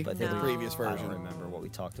already? But the previous version. I don't remember what we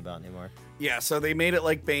talked about anymore. Yeah, so they made it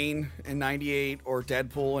like Bane in '98 or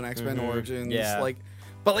Deadpool in X-Men Origins. Yeah.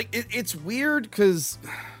 It's weird because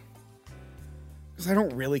I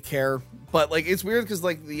don't really care. But like it's weird because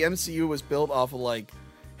like the MCU was built off of like,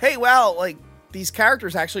 hey, wow, like these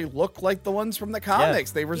characters actually look like the ones from the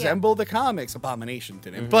comics. They resemble the comics. Abomination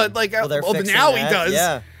didn't, but like now he does.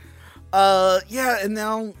 Yeah. And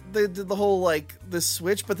now they did the whole like this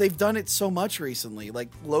switch, but they've done it so much recently. Like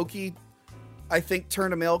Loki, I think,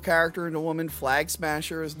 turned a male character into a woman. Flag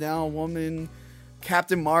Smasher is now a woman.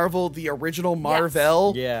 Captain Marvel, the original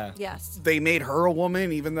Marvel, they made her a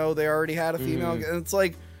woman, even though they already had a female. And it's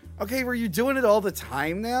like, okay, were you doing it all the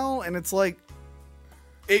time now? And it's like,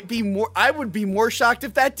 I would be more shocked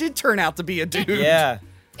if that did turn out to be a dude. Yeah.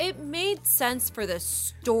 It made sense for the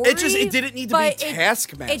story. It didn't need to be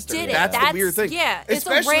Taskmaster. It didn't. That's the weird thing. Yeah, it's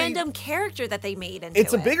a random character that they made into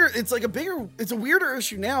it's a weirder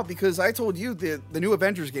issue now because I told you the new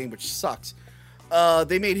Avengers game, which sucks.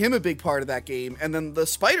 They made him a big part of that game, and then the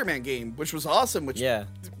Spider-Man game, which was awesome, which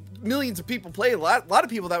millions of people played. A lot of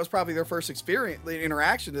people, that was probably their first experience, the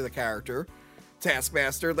interaction to the character,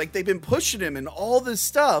 Taskmaster. Like, they've been pushing him and all this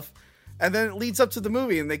stuff, and then it leads up to the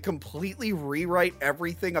movie, and they completely rewrite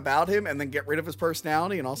everything about him, and then get rid of his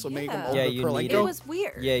personality, and also make him it was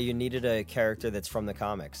weird. Yeah, you needed a character that's from the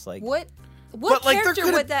comics. Like what character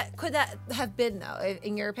could that have been though,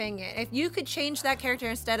 in your opinion? If you could change that character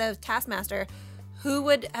instead of Taskmaster, who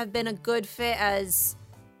would have been a good fit as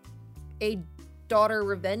a daughter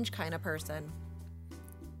revenge kind of person?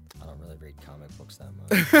 I don't really read comic books that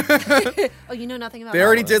much. Oh, you know nothing about They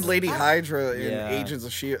already did Lady Hydra in Agents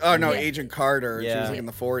of S.H.I.E.L.D. Oh, no, Yeah. Agent Carter. She was like in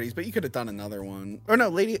the 40s, but you could have done another one. Or no,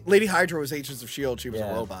 Lady Hydra was Agents of S.H.I.E.L.D. She was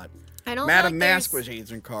a robot. I don't Madam like Mask was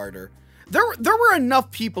Agent Carter. There were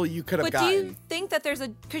enough people you could have gotten. But do you think that there's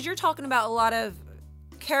because you're talking about a lot of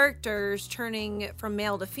characters turning from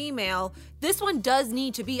male to female, this one does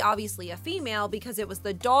need to be obviously a female because it was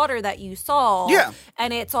the daughter that you saw. Yeah.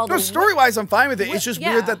 And it's all story-wise, I'm fine with it. It's just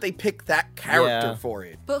weird that they picked that character for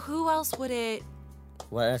it. But who else would it...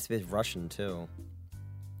 Well, it has to be Russian, too.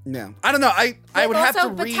 No. I don't know. I would have to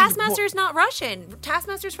read... But Taskmaster's not Russian.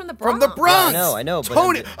 Taskmaster's from the Bronx. From the Bronx! Yeah, I know. But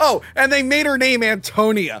Tony. Oh, and they made her name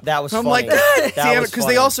Antonia. That was I'm funny. like, God damn it. Because Because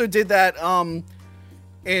they also did that...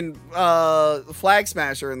 in Flag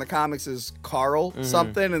Smasher in the comics is Carl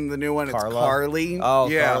something, and the new one it's Carly. Oh,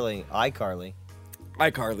 yeah. Carly.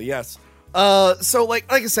 iCarly, yes. So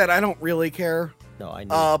like I said, I don't really care. No, I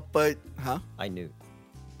knew. But I knew.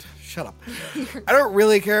 Shut up. I don't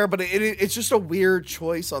really care, but it's just a weird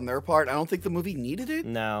choice on their part. I don't think the movie needed it.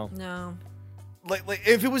 No. Like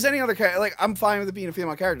if it was any other character, like I'm fine with it being a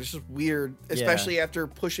female character. It's just weird, especially after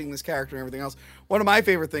pushing this character and everything else. One of my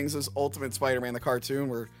favorite things is Ultimate Spider-Man, the cartoon,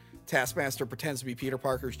 where Taskmaster pretends to be Peter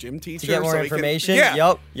Parker's gym teacher. To get more information?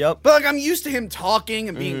 Yep. Yep. But like I'm used to him talking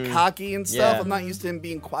and being cocky and stuff. I'm not used to him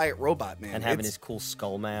being quiet robot man. And having his cool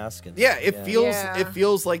skull mask. And, it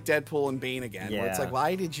feels like Deadpool and Bane again. Where it's like,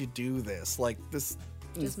 why did you do this? Like this.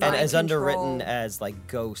 Just and as control. underwritten as like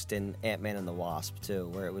Ghost in Ant-Man and the Wasp too,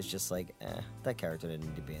 where it was just like, that character didn't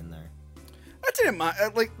need to be in there. I didn't mind.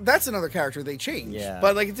 Like that's another character they changed. Yeah.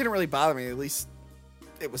 But like it didn't really bother me. At least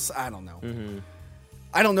it was. I don't know. Mm-hmm.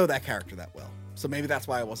 I don't know that character that well, so maybe that's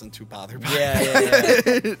why I wasn't too bothered by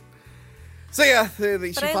it. Yeah. So yeah,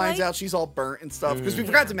 she finds out she's all burnt and stuff. Because we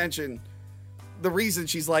forgot to mention the reason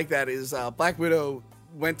she's like that is Black Widow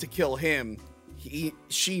went to kill him.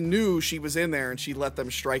 She knew she was in there, and she let them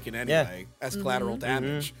strike it anyway as collateral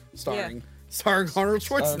damage, starring starring Arnold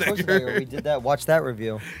Schwarzenegger. We did that. Watch that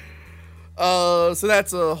review. So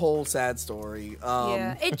that's a whole sad story.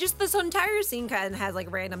 Yeah, it just this entire scene kind of has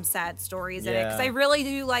like random sad stories in it because I really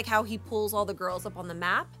do like how he pulls all the girls up on the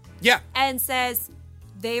map. Yeah, and says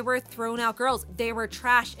they were thrown out girls, they were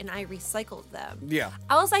trash, and I recycled them. Yeah,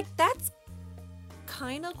 I was like, that's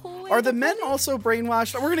kind of cool. Are the men also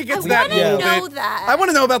brainwashed? We're gonna get to I that in a little know bit. that. I want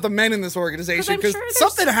to know about the men in this organization because sure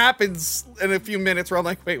something happens in a few minutes where I'm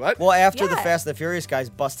like, wait, what? Well, after the Fast and the Furious guys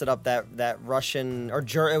busted up that Russian or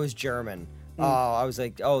it was German. I was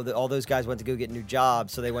like, all those guys went to go get new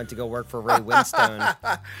jobs, so they went to go work for Ray Winstone.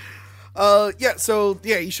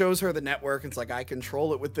 He shows her the network. And it's like, I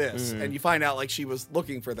control it with this, and you find out like she was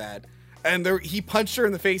looking for that, and he punched her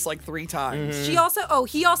in the face like 3 times. He also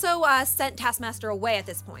sent Taskmaster away at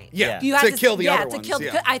this point. Yeah, you have to kill the other ones.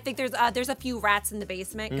 I think there's a few rats in the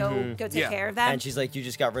basement. Go take care of them. And she's like, you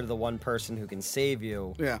just got rid of the one person who can save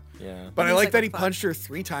you. Yeah. But I like that he punched her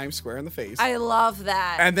 3 times square in the face. I love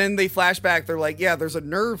that. And then they flash back. They're like, yeah, there's a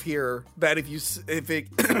nerve here that if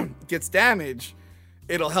it gets damaged,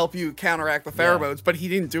 it'll help you counteract the pheromones. But he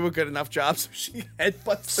didn't do a good enough job, so she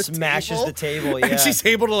headbutts the Smashes the table, and she's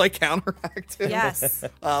able to like counteract it. Yes.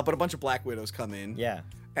 But a bunch of Black Widows come in. Yeah.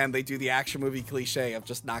 And they do the action movie cliche of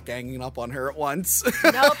just not ganging up on her at once.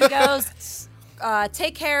 Nope, he goes,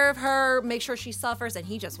 take care of her, make sure she suffers, and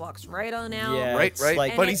he just walks right on out. Yeah, right.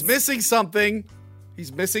 like- But he's missing something.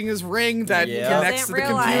 He's missing his ring that connects to the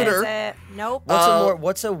computer. It. Nope.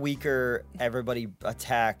 What's a weaker everybody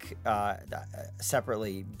attack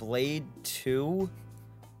separately? Blade 2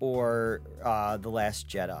 or The Last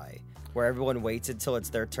Jedi? Where everyone waits until it's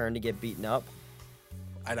their turn to get beaten up?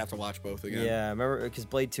 I'd have to watch both again. Yeah, I remember because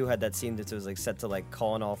Blade 2 had that scene that was like set to like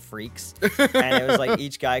calling all freaks. And it was like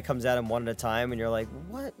each guy comes at him one at a time and you're like,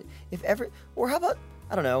 what? Or how about,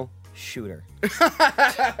 I don't know, shooter.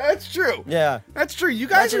 That's true. Yeah. That's true. You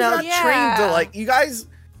guys Imagine are not trained to like, you guys,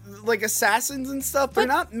 like assassins and stuff, they're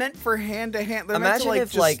not meant for hand to hand. They're meant to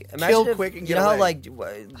like kill quick and get away. You know how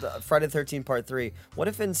like Friday the 13th Part 3, what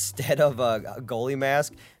if instead of a goalie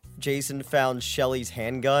mask, Jason found Shelly's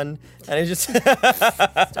handgun and it just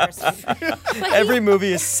every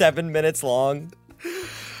movie is 7 minutes long.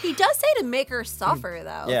 He does say to make her suffer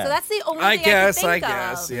though. Yeah. So that's the only thing I can think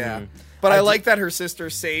of. Yeah. But I like that her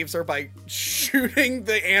sister saves her by shooting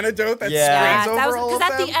the antidote that sprays over all of them.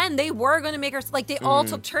 Because at the end, they were going to make her, like, they all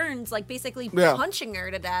took turns, like, basically punching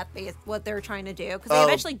her to death, is what they were trying to do. Because they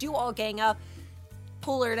eventually do all gang up,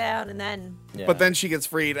 pull her down, and then... Yeah. But then she gets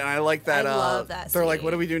freed, and I like that. I love that They're scene. like,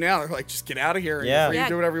 what do we do now? They're like, just get out of here and you're free to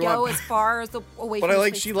do whatever you go want. as far as away but from I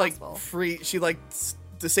like the she, place possible. she,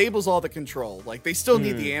 disables all the control. Like, they still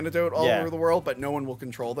need the antidote all over the world, but no one will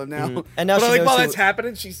control them now. And now but she like, knows while who- that's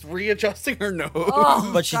happening, she's readjusting her nose.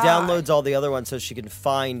 Oh, But she God. downloads all the other ones so she can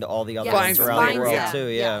find all the other ones Finds around the them. world Yeah. too.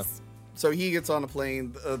 Yeah. Yes. So he gets on a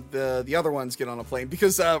plane. The other ones get on a plane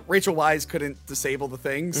because Rachel Weisz couldn't disable the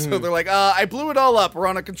thing. So they're like, I blew it all up. We're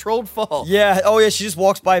on a controlled fall. Yeah. Oh yeah. She just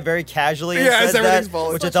walks by very casually. And Yeah, says everything's that,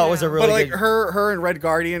 falling. which I thought was a really But like good. her and Red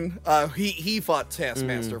Guardian, he fought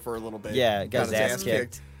Taskmaster for a little bit. Yeah, got his ass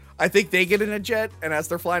kicked. I think they get in a jet, and as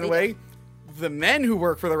they're flying away, the men who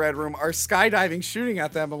work for the Red Room are skydiving, shooting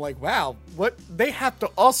at them. I'm like, wow, what? They have to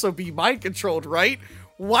also be mind controlled, right?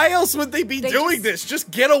 Why else would they be doing this?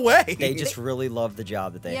 Just get away. They just really love the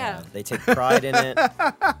job that they Yeah. have. They take pride in it.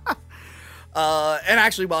 And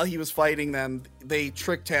actually, while he was fighting them, they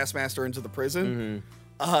tricked Taskmaster into the prison.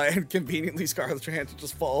 And conveniently, Scarlett Johansson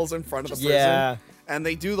just falls in front of the prison. Yeah. And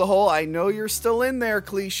they do the whole "I know you're still in there"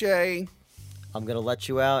 cliche. I'm gonna let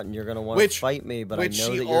you out, and you're gonna want to fight me, but I know which that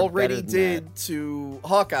she you're already better than did that. to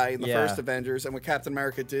Hawkeye in the Yeah. first Avengers, and what Captain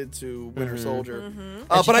America did to Winter Soldier. And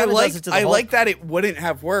But she I kinda like does it to the I Hulk. like that it wouldn't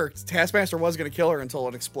have worked. Taskmaster was going to kill her until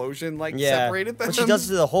an explosion separated them. But she does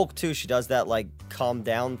it to the Hulk too. She does that like calm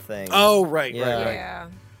down thing. Oh right, Yeah. right. Yeah.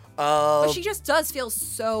 But she just does feel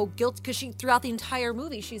so guilty because she, throughout the entire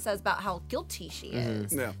movie, she says about how guilty she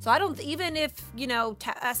is. Yeah. So I don't, even if,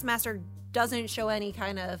 Taskmaster doesn't show any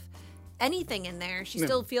kind of anything in there, she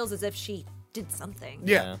still feels as if she did something.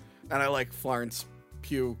 Yeah. And I like Florence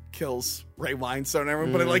Pugh kills Ray Winestone and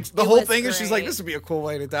everyone, but the It whole was thing is she's like, great. this would be a cool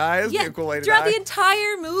way to die. This would Yeah, be a cool way to throughout die. the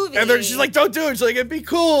entire movie. And then she's like, don't do it. She's like, it'd be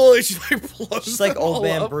cool. And she blows She's like them old all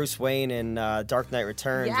man up. Bruce Wayne in Dark Knight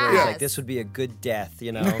Returns, where he's Yes. like, this would be a good death,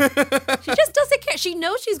 She just doesn't care. She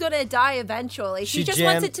knows she's going to die eventually. She just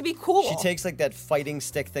wants it to be cool. She takes like that fighting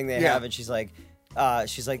stick thing they Yeah. have, and she's like,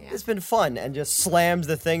 it's been fun, and just slams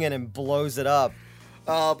the thing in and blows it up.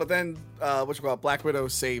 But then, Black Widow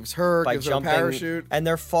saves her, by gives jumping, her a parachute. and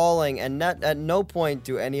they're falling, and not, at no point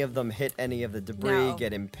do any of them hit any of the debris, No.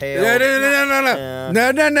 get impaled.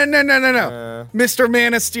 No. Mr.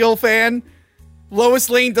 Man of Steel fan. Lois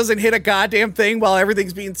Lane doesn't hit a goddamn thing while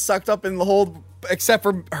everything's being sucked up in the hole, except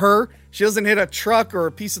for her. She doesn't hit a truck or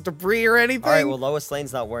a piece of debris or anything. All right, well, Lois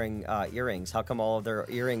Lane's not wearing earrings. How come all of their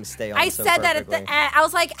earrings stay on I so said that at perfectly? the end. I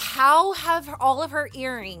was like, how have all of her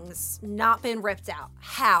earrings not been ripped out?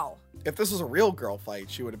 How? If this was a real girl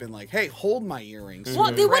fight, she would have been like, hey, hold my earrings.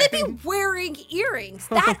 Well, they wouldn't be wearing earrings.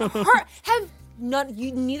 That hurt.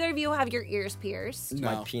 Neither of you have your ears pierced.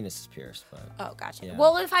 No. My penis is pierced, but... Oh, gotcha. Yeah.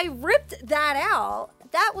 Well, if I ripped that out,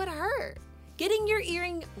 that would hurt. Getting your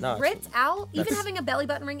earring ripped out, even having a belly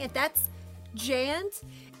button ring, if that's jammed,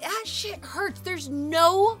 that shit hurts. There's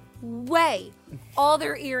no way all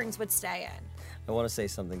their earrings would stay in. I want to say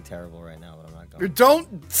something terrible right now, but I'm not going to.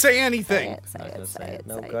 Don't say anything. Say it.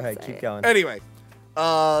 No, go ahead. Keep going. Anyway,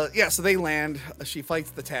 so they land. She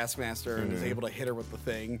fights the Taskmaster and is able to hit her with the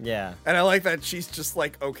thing. Yeah. And I like that she's just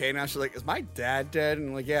like, okay, now she's like, is my dad dead? And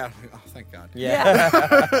I'm like, yeah. Oh, thank God.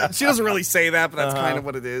 Yeah. She doesn't really say that, but that's kind of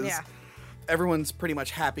what it is. Yeah. Everyone's pretty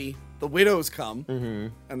much happy. The widows come,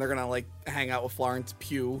 and they're gonna like hang out with Florence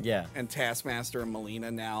Pugh and Taskmaster and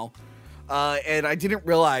Melina now. And I didn't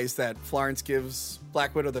realize that Florence gives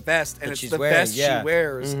Black Widow the vest, and it's the vest she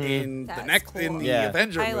wears in in the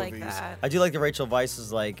Avenger I movies. like that. I do like that Rachel Weisz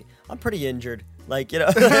is like, I'm pretty injured. Like, you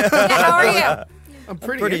know. How are you? I'm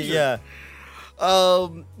pretty injured.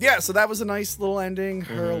 Yeah. So that was a nice little ending.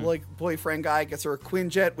 Her like boyfriend guy gets her a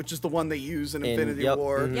Quinjet, which is the one they use in Infinity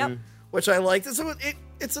War. Yep. Which I liked. So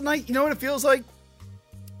it's a nice. You know what it feels like?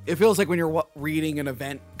 It feels like when you're reading an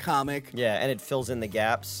event comic. Yeah, and it fills in the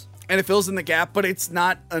gaps. And it fills in the gap, but it's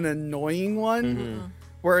not an annoying one.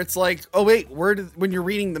 Where it's like, oh wait, when you're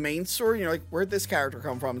reading the main story, you're like, where'd this character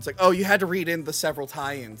come from? It's like, oh, you had to read in the several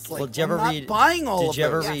tie-ins. Like, Did you ever read? Buying all of Did you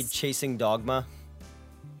ever those. read Chasing Dogma?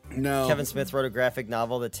 No. Kevin Smith wrote a graphic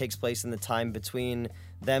novel that takes place in the time between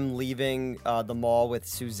them leaving the mall with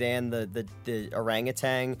Suzanne, the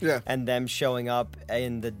orangutan, and them showing up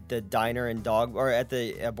in the diner in at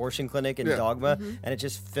the abortion clinic in Dogma, and it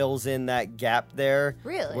just fills in that gap there.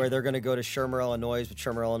 Really? Where they're going to go to Shermer, Illinois, but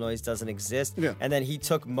Shermer, Illinois doesn't exist. Yeah. And then he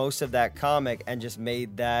took most of that comic and just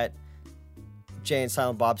made that Jay and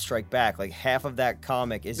Silent Bob Strike Back. Like half of that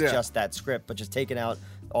comic is just that script, but just taking out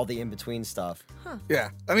all the in-between stuff. Yeah.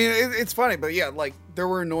 I mean, it's funny, but yeah, like, there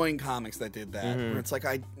were annoying comics that did that. Where it's like,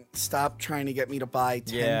 stop trying to get me to buy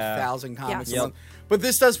 10,000 comics a month. But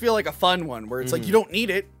this does feel like a fun one, where it's like, you don't need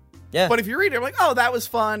it. Yeah. But if you read it, I'm like, oh, that was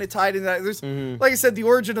fun. It tied in that. There's, like I said, the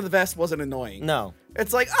origin of the vest wasn't annoying. No.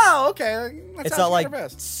 It's like, oh, okay. It's not like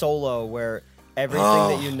Solo, where everything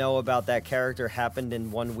that you know about that character happened in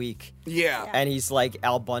 1 week. Yeah. And he's like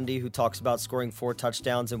Al Bundy, who talks about scoring 4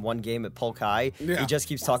 touchdowns in one game at Polk High. Yeah. He just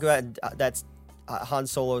keeps talking about it. And that's Han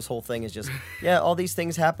Solo's whole thing is just, all these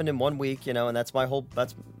things happened in 1 week, and that's my whole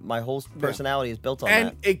personality is built on that.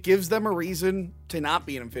 And it gives them a reason to not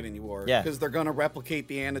be in Infinity War. Yeah. Because they're going to replicate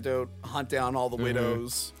the antidote, hunt down all the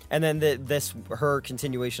widows. And then her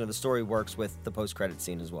continuation of the story works with the post-credit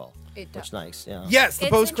scene as well. It does. Which nice, yeah. Yes, the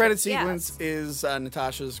It's post-credit interesting, sequence is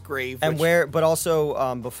Natasha's grave. And but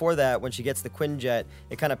also before that, when she gets the Quinjet,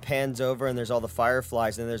 it kind of pans over and there's all the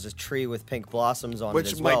fireflies, and there's a tree with pink blossoms on it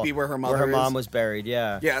as well. Which might be where her mother mom is. was buried,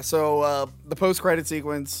 yeah. Yeah, so the post-credit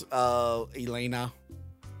sequence, Elena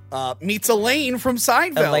meets Elaine from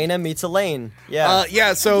Seinfeld. Elena meets Elaine,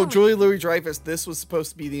 yeah. So Julia Louis-Dreyfus, this was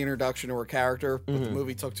supposed to be the introduction to her character, but the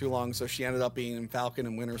movie took too long, so she ended up being in Falcon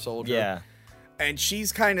and Winter Soldier. Yeah. And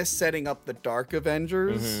she's kind of setting up the Dark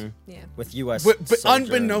Avengers. Yeah. With U.S. But soldier.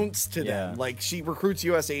 unbeknownst to them. Yeah. Like, she recruits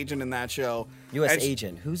U.S. Agent in that show. U.S. And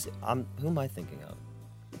Agent. Who am I thinking of?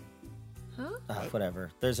 Whatever.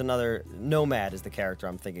 There's another... Nomad is the character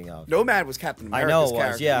I'm thinking of. Nomad was Captain America's I know it was,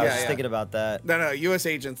 character. yeah. I was just thinking about that. No, U.S.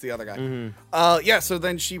 Agent's the other guy. So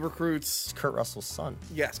then she recruits... It's Kurt Russell's son.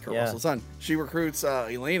 Yes, Kurt Russell's son. She recruits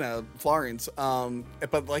Elena, Florence,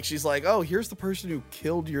 but like she's like, oh, here's the person who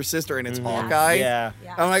killed your sister, and it's Hawkeye. Yeah.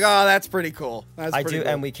 I'm like, oh, that's pretty cool. That's I pretty do,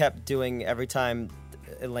 cool. and we kept doing every time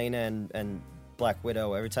Elena and Black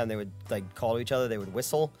Widow, every time they would like call to each other, they would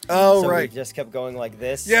whistle. Oh, so right. we just kept going like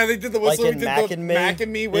this. Yeah, they did the whistle. Like we in did Mac the and Me. Mac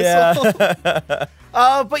and Me whistle. Yeah.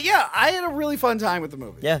 But yeah, I had a really fun time with the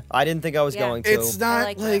movie. Yeah, I didn't think I was going to. It's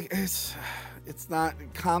not like it's not.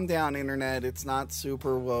 Calm down, internet. It's not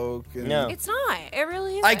super woke. And No. It's not. It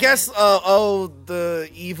really is. I guess. The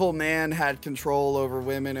evil man had control over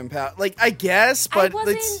women and power. Like, I guess, but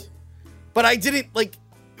wasn't- but I didn't like.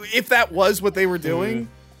 If that was what they were doing,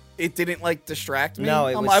 it didn't like distract me. No,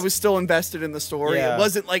 I was still invested in the story. Yeah. It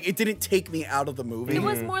wasn't like it didn't take me out of the movie. It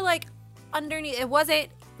was more like underneath. It wasn't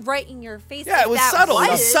right in your face. Yeah, like it was that subtle. It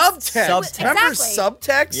was. was subtext. Subtext. Remember Exactly.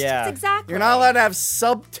 subtext? Yeah. That's exactly. You're not allowed to have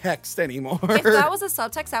subtext anymore. If that was a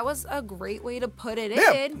subtext, that was a great way to put it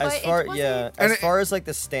in. But As far it wasn't. as far as like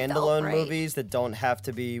the standalone right. movies that don't have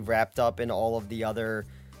to be wrapped up in all of the other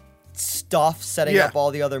stuff setting up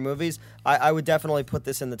all the other movies, I would definitely put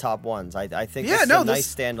this in the top ones. I think this is a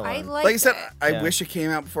nice standalone. I like I said, it. I wish it came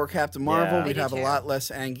out before Captain Marvel. Yeah. We'd Me have a too. lot less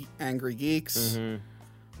angry geeks.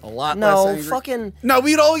 A lot less No, angry. fucking. No,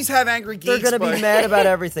 we'd always have angry geeks. They're gonna but... be mad about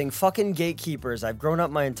everything. Fucking gatekeepers. I've grown up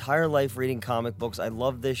my entire life reading comic books. I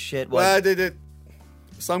love this shit. Well,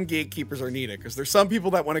 some gatekeepers are needed because there's some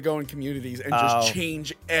people that want to go in communities and just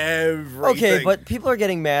change everything. Okay, but people are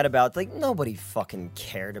getting mad about, like, nobody fucking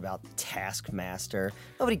cared about Taskmaster.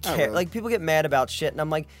 Nobody cared. really. Like, people get mad about shit, and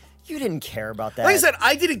I'm like, you didn't care about that. Like I said,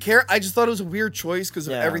 I didn't care. I just thought it was a weird choice because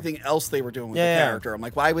of Yeah. everything else they were doing with the Yeah. character. I'm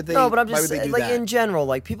like, why would they? No, but I'm why just would they do like that? in general,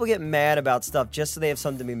 like people get mad about stuff just so they have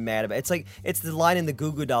something to be mad about. It's like it's the line in the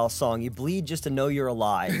Goo Goo Doll song, "You bleed just to know you're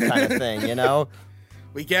alive," kind of thing, you know?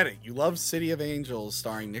 We get it. You love City of Angels,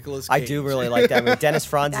 starring Nicolas I Cage. do really like that movie. Dennis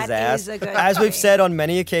Franz's That ass. is a good As we've movie. said on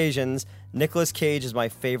many occasions, Nicolas Cage is my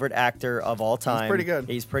favorite actor of all time. pretty good.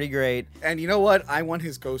 He's pretty great. And you know what? I want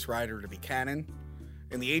his Ghost Rider to be canon.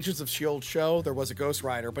 In the Agents of S.H.I.E.L.D. show, there was a Ghost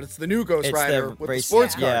Rider, but it's the new Ghost It's Rider the with the race-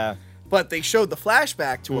 sports car. yeah. But they showed the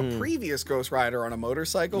flashback to a previous Ghost Rider on a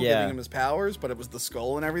motorcycle, Yeah. giving him his powers, but it was the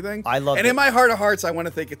skull and everything. I love And it. in my heart of hearts, I want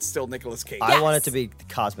to think it's still Nicolas Cage. I want it to be the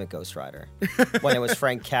Cosmic Ghost Rider. When it was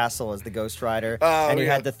Frank Castle as the Ghost Rider. Oh, and he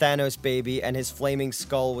yeah. had the Thanos baby, and his flaming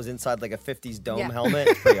skull was inside like a 50s dome Yeah. helmet.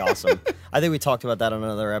 It's pretty awesome. I think we talked about that on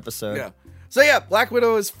another episode. Yeah. So yeah, Black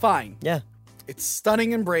Widow is fine. Yeah. It's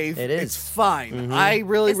stunning and brave. It is. It's fine. I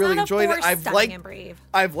really, It's really not enjoyed it. a forced stunning and brave.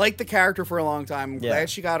 I've liked the character for a long time. I'm Yeah. glad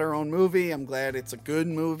she got her own movie. I'm glad it's a good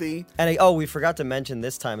movie. And we forgot to mention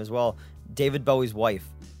this time as well, David Bowie's wife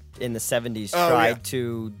in the 70s Oh, tried yeah.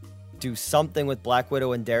 to do something with Black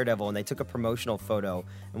Widow and Daredevil, and they took a promotional photo,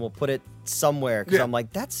 and we'll put it somewhere, because Yeah. I'm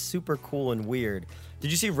like, that's super cool and weird.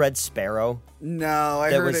 Did you see Red Sparrow? No,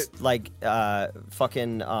 I That heard was it. like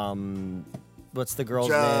fucking what's the girl's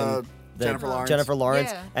name? Jennifer Lawrence. Jennifer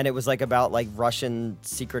Lawrence, Yeah. and it was like about like Russian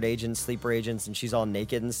secret agents, sleeper agents, and she's all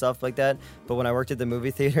naked and stuff like that. But when I worked at the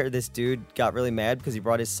movie theater, this dude got really mad because he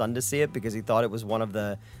brought his son to see it because he thought it was one of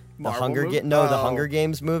the Marvel Hunger movie? the Oh. Hunger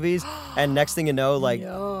Games movies. And next thing you know, like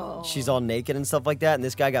she's all naked and stuff like that. And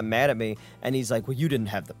this guy got mad at me, and he's like, "Well, you didn't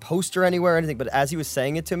have the poster anywhere or anything." But as he was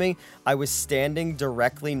saying it to me, I was standing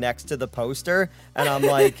directly next to the poster, and I'm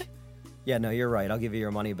like. Yeah, no, you're right. I'll give you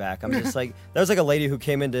your money back. I'm just like, there was like a lady who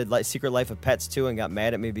came into like Secret Life of Pets too and got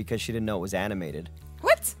mad at me because she didn't know it was animated.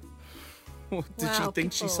 What? Did she Wow,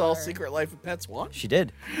 think she people saw are- Secret Life of Pets 1? She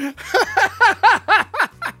did.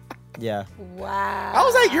 Yeah. Wow. How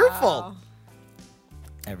was that your fault?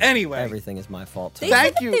 Anyway. everything is my fault too. They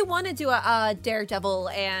Thank said you. that they want to do a Daredevil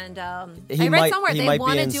and He I read might- somewhere he they might be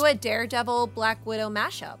want to in- do a Daredevil Black Widow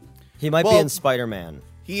mashup. He might be Well- in Spider-Man.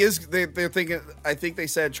 He is. They're thinking. I think they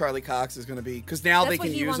said Charlie Cox is going to be because now That's they what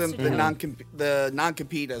can he use wants him. to do. The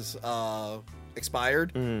non-compete has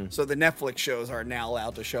expired, so the Netflix shows are now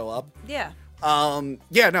allowed to show up. Yeah.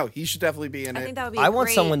 Yeah, no, he should definitely be in I it. think that would be I want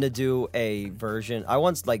great. someone to do a version. I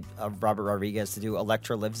want like Robert Rodriguez to do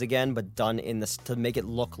Elektra Lives Again, but done in this to make it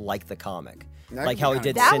look like the comic, That like could how be he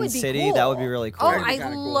did kinda That Sin would be City. cool. That would be really cool. Oh, That'd be I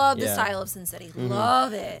kinda cool. love the Yeah. style of Sin City.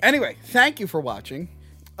 Love it. Anyway, thank you for watching.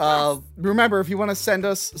 Remember, if you want to send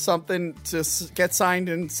us something to get signed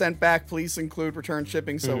and sent back, please include return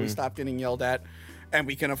shipping so we stop getting yelled at and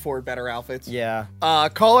we can afford better outfits. Yeah.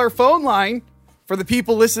 Call our phone line for the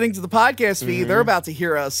people listening to the podcast feed. They're about to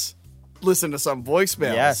hear us listen to some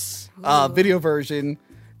voicemails. Yes. Video version.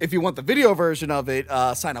 If you want the video version of it,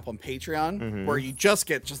 sign up on Patreon, where you just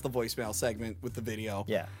get just the voicemail segment with the video.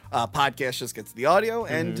 Yeah. Podcast just gets the audio.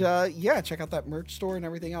 And yeah, check out that merch store and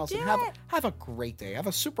everything else. And have a great day. Have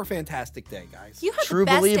a super fantastic day, guys. You have True the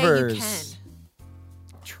best day you believers.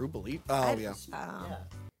 can. True believe. Oh, yeah. Oh.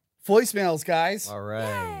 Voicemails, guys. All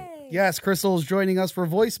right. Yes, Crystal is joining us for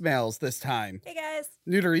voicemails this time. Hey guys.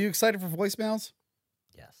 Newt, are you excited for voicemails?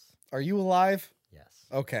 Yes. Are you alive? Yes.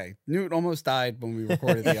 Okay. Newt almost died when we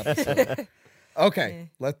recorded the episode. Okay.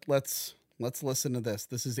 Let's listen to this.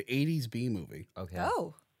 This is the 80s B movie. Okay.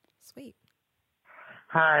 Oh, sweet.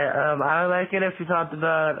 Hi, I would like it if you talked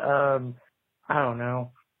about, I don't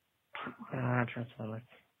know. Transformers.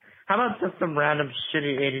 How about just some random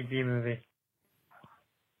shitty 80s B movie?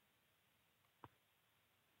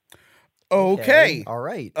 Okay. All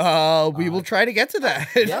right. We will try to get to that.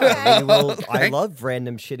 Yeah, we will. I love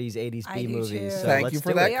random shitties 80s I B do movies. too. So Thank let's you for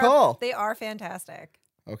do that it. call. They are fantastic.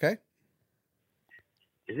 Okay.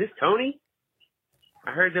 Is this Tony?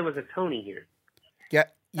 I heard there was a Tony here. Yeah.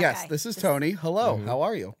 Yes, guy. this is Tony. Hello. Mhm. How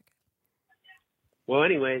are you? Well,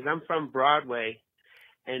 anyways, I'm from Broadway,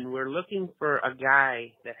 and we're looking for a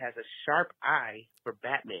guy that has a sharp eye for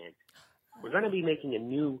Batman. We're going to be making a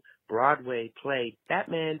new Broadway play,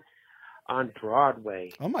 Batman on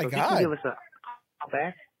Broadway. Oh, my so if you God. can give us a call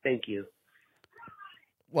back, thank you.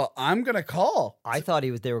 Well, I'm going to call. I thought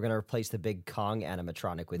they were going to replace the big Kong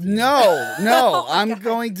animatronic with you. No. Oh, I'm God.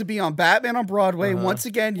 going to be on Batman on Broadway. Uh-huh. Once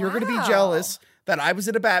again, you're going to be Wow. jealous that I was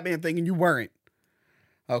at a Batman thing and you weren't.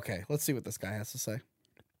 Okay, let's see what this guy has to say.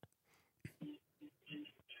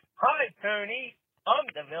 Hi, Tony. I'm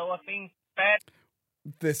developing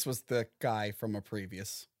This was the guy from a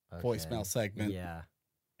previous voicemail segment. Yeah.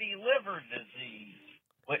 fatty liver disease,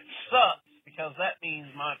 which sucks because that means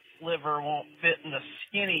my liver won't fit in the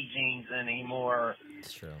skinny jeans anymore.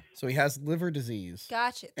 It's true. So he has liver disease.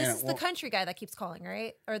 Gotcha. This And is it the won't- country guy that keeps calling,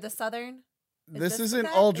 right? Or the Southern? This this isn't the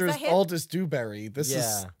guy? Is that him? Aldous Dewberry. This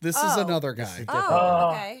is Oh. another This guy. is different. Oh,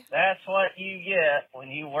 okay. That's what you get when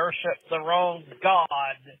you worship the wrong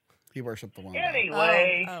god. He worshipped the one. guy.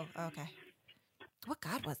 Anyway, Oh, okay. What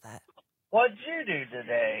god was that? what'd you do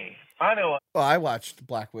today? I know Well, I watched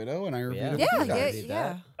Black Widow and I reviewed it. with Yeah, you yeah, guys.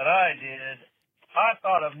 yeah. what I did. I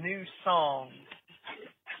thought of new songs.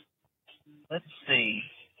 Let's see.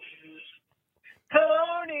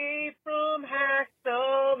 Tony from Hack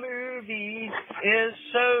the Movies is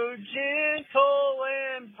so gentle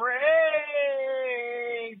and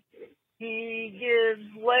brave. He gives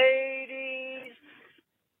ladies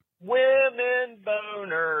women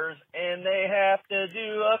boners, and they have to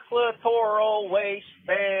do a clitoral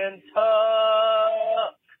waistband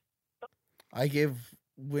tuck. I give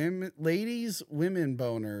ladies women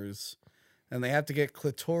boners, and they have to get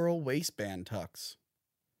clitoral waistband tucks.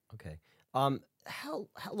 Okay. How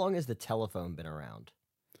long has the telephone been around?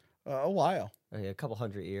 A while. Okay, a couple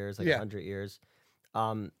hundred years, like Yeah. 100 years.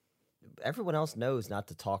 Everyone else knows not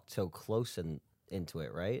to talk so close into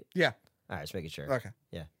it, right? Yeah. All right, just making sure. Okay.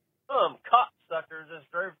 Yeah. Some cocksucker just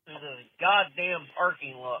drove through the goddamn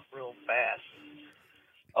parking lot real fast.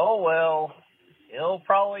 Oh well, he'll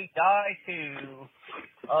probably die too.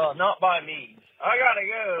 Not by me. I gotta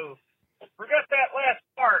go. Forget that last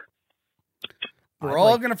part. We're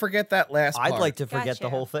all going to forget that last part. I'd like to forget the Gotcha.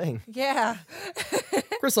 whole thing. Yeah.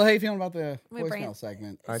 Crystal, how you feeling about the My voicemail brain-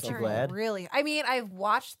 segment? Aren't you Sorry, glad? Really? I mean, I've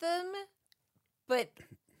watched them, but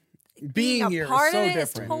Being a here is part so of it is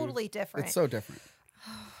different. totally different. It's so different.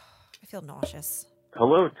 I feel nauseous.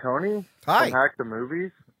 Hello, Tony. Hi. From Hack the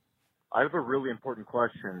Movies. I have a really important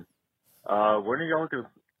question. When are y'all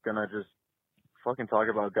gonna just fucking talk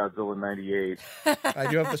about Godzilla 98? I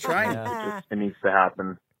do have the shrine. Yeah. It needs to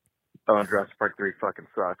happen. Oh, Jurassic Park 3 fucking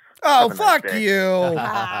sucks. Oh, Have a nice fuck day. you.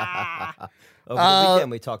 Over the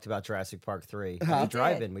weekend, we talked about Jurassic Park 3. Huh? We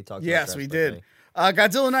drive-in, we talked about Yes, Jurassic we Park did. 3.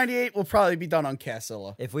 Godzilla 98 will probably be done on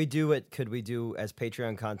Casilla. If we do it, could we do as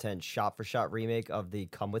Patreon content shot-for-shot remake of the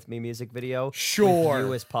Come With Me music video? Sure. With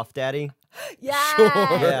you as Puff Daddy? Yes.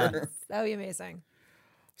 Yeah. That would be amazing.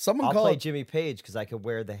 Someone I'll called. play Jimmy Page because I could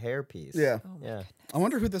wear the hairpiece. Yeah. Yeah. I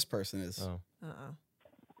wonder who this person is. Oh.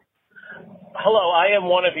 Hello, I am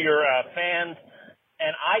one of your fans,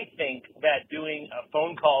 and I think that doing a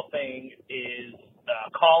phone call thing is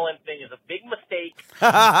call-in thing is a big mistake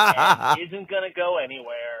and isn't going to go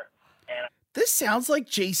anywhere. And This sounds like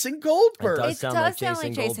Jason Goldberg. It does sound like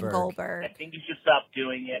Jason Jason Goldberg. I think you should stop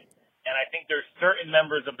doing it. And I think there's certain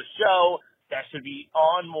members of the show that should be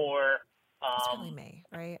on more It's really me,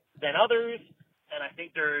 right? than others. And I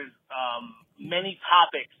think there's many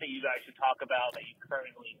topics that you guys should talk about that you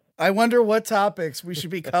currently. I wonder what topics we should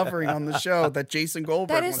be covering on the show that Jason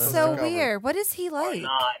Goldberg That is wants us so to cover. weird. What is he Are like?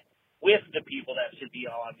 not with the people that should be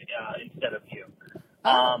on instead of you.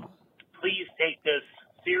 Oh. Please take this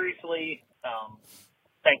seriously.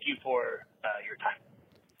 Thank you for your time.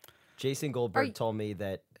 Jason Goldberg told me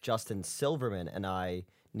that Justin Silverman and I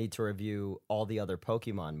need to review all the other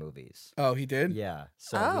Pokemon movies. Oh, he did? Yeah.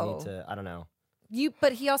 So we Oh. need to, I don't know.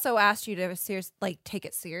 But he also asked you to take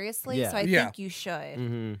it seriously. Yeah. So I Yeah. think you should.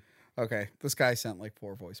 Mm-hmm. Okay, this guy sent like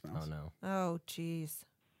 4 voicemails. Oh, no. Oh, jeez.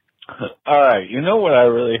 All right, you know what I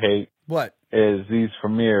really hate What? is these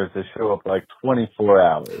premieres that show up like 24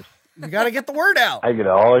 hours. You got to get the word out. I get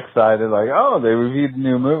all excited, like, oh, they reviewed a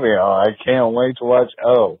new movie. Oh, I can't wait to watch.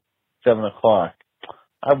 Oh, 7 o'clock.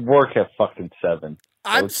 I work at fucking 7.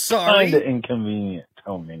 I'm it's sorry. Kind of inconvenient,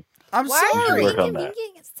 Tony. I'm Why sorry. are you Work on that.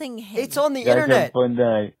 inconveniencing him? It's on the Guys, have internet. a fun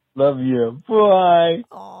night. Love you. Bye.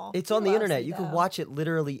 It's on the internet. You can watch it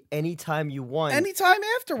literally anytime you want. Anytime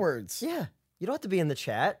afterwards. Yeah. You don't have to be in the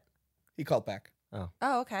chat. He called back. Oh,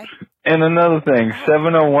 okay. And another thing,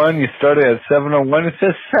 7:01. You started at 7:01. It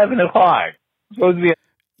says 7 o'clock. It's supposed to be.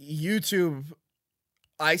 YouTube,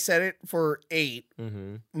 I set it for 8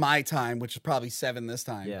 Mm-hmm. my time, which is probably 7 this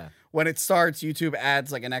time. Yeah. When it starts, YouTube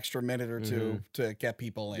adds like an extra minute or two to get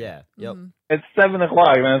people in. Yeah. Yep. It's 7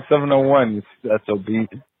 o'clock, man. 7:01. You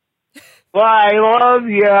SOB. Bye. Love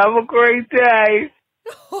you. Have a great day.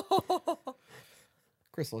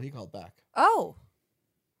 Crystal, he called back. Oh.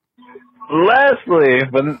 Leslie,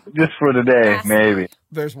 but just for today, maybe.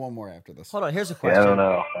 There's one more after this. Hold on, here's a Yeah, question. I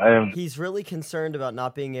don't know. He's really concerned about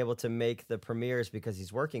not being able to make the premieres because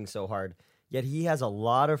he's working so hard. Yet he has a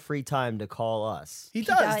lot of free time to call us. He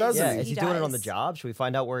does, doesn't Yeah, he? is he He doing it on the does. job? Should we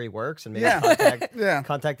find out where he works and maybe Yeah.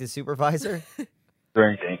 contact his supervisor?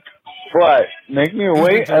 Drinking. What? Make me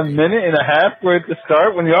wait a minute and a half for it to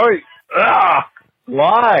start when you already.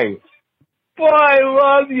 Why? Bye.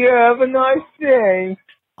 Love you. Have a nice day.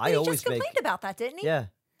 I always make. Complained about that, didn't he? Yeah,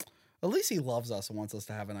 At least he loves us and wants us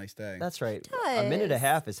to have a nice day. that's right. He A minute and a does.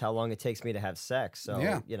 half is how long it takes me to have sex. So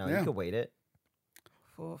Yeah, you know yeah. you could wait it.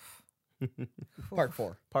 Part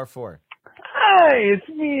 4. Part 4. Hi, it's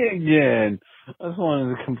me again. I just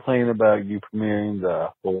wanted to complain about you premiering the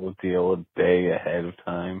whole deal a day ahead of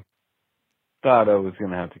time. Thought I was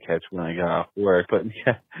going to have to catch when I got off work, but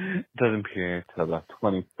yeah, it doesn't appear till the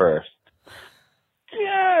 21st.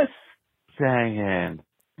 Yes! Dang it.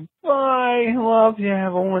 Bye. Love you.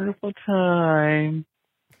 Have a wonderful time.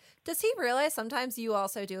 Does he realize sometimes you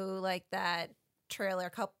also do like that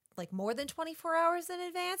trailer like more than 24 hours in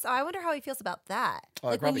advance? Oh, I wonder how he feels about that. Oh,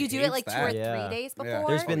 he like when probably you do it like hates 2 or that. 3 days before. Yeah.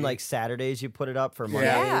 There's been like Saturdays you put it up for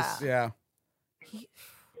Mondays. Yeah.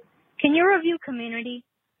 Can you review Community?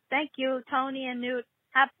 Thank you, Tony and Newt.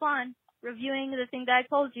 Have fun reviewing the thing that I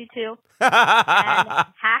told you to. And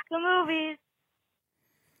hack the movies.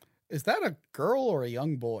 Is that a girl or a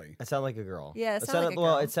young boy? It sounded like a girl. Yeah, it it sounded like a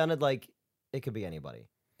well, girl. it sounded like it could be anybody.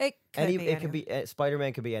 It could be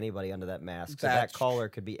Spider-Man could be anybody under that mask. So That's that caller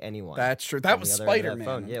could be anyone. That's true. That on was the other end of Spider-Man.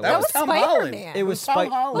 phone. Yeah, That was Tom Holland. It was Tom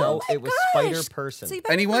Holland. No, it was Spider Person. So you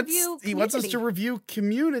And he better wants review he wants us to Community. review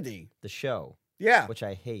Community. The show. Yeah. Which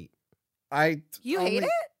I hate. You hate it?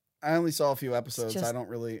 I only saw a few episodes. just- I don't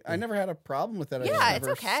really. I never had a problem with it. I Yeah, just it's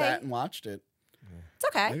never okay. sat and watched it. It's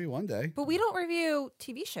okay. Maybe one day. But we don't review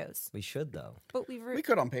TV shows. We should though. But We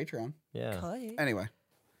could on Patreon. Yeah. could. Anyway,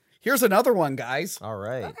 here's another one, guys. All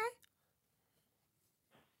right. Okay.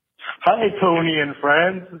 Hi, Tony and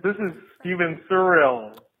friends. This is Steven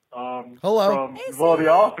Surreal. Hello. From, the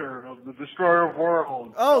author of The Destroyer of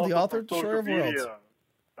Worlds. Oh, the Also author of from Destroyer of social Worlds.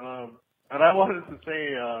 media. And I wanted to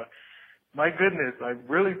say, my goodness, I'm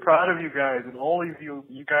really proud of you guys and all of you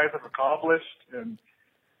guys have accomplished. And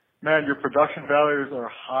man, your production values are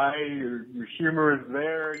high. Your humor is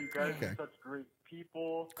there. You guys are such great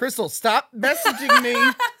people. Crystal, stop messaging me.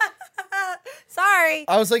 Sorry.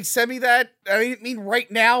 I was like, send me that. I didn't mean right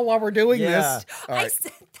now while we're doing Yeah. this. All right.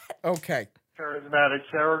 Okay. Charismatic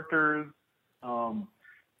characters, and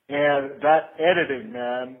that editing,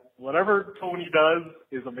 man. Whatever Tony does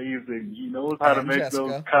is amazing. He knows how to And make Jessica.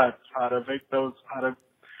 those cuts, how to make those, And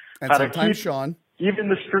how to sometimes keep Sean. even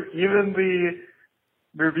the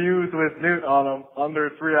reviews with Newt on them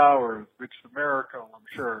under 3 hours, which is a miracle, I'm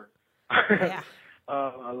sure. Yeah.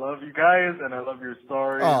 I love you guys, and I love your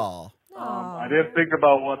stories. Oh. I didn't think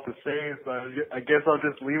about what to say, so I guess I'll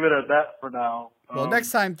just leave it at that for now. Well,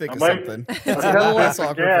 next time, think I of might- something. I It's a might little do less this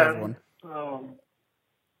awkward for again, everyone.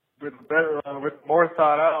 With better, with more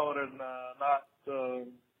thought out and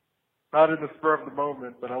not in the spur of the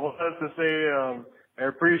moment. But I wanted to say I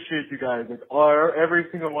appreciate you guys. Like, every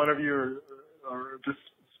single one of you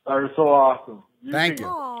are so awesome. Thank take-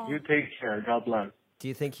 you. You take care. God bless. Do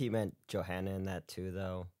you think he meant Johanna in that too,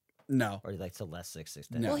 though? No. Or like to less extent?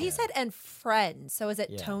 Well, he said and friends. So is it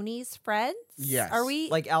Yeah. Tony's friends? Yes. Are we?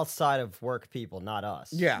 Like outside of work people, not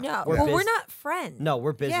us. Yeah. No. We're Well, bus- we're not friends. No,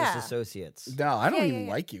 we're business Yeah. associates. No, I don't Yeah, even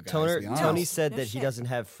yeah. like you guys. to be honest. Tony said No that he shit. doesn't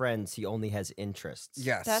have friends; he only has interests.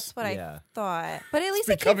 Yes. That's what Yeah. I thought. But at least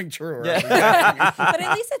It's becoming true. Yeah. but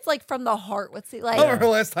at least it's like from the heart. What's it like? I remember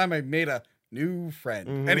last time I made a new friend.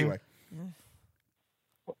 Mhm. Anyway.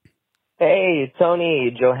 Hey,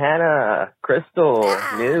 Tony, Johanna, Crystal,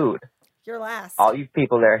 Newt, You're last. all you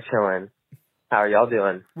people there chilling. How are y'all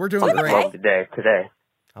doing? We're doing great. Well, today.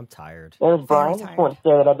 I'm tired. Well, Brian, just want to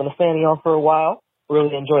say that I've been a fan of y'all for a while.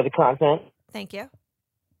 Really enjoy the content Thank you.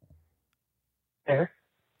 there.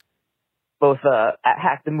 Both at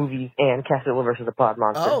Hack the Movies and Castle versus the Pod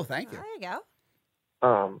Monster. Oh, thank you. There you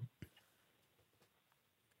go.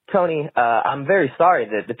 Tony, I'm very sorry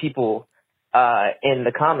that the people in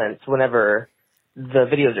the comments, whenever the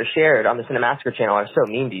videos are shared on the Cinemassacre channel, are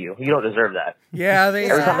so mean to you. You don't deserve that. Yeah, they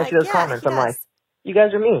Every time I see those comments, I'm like, you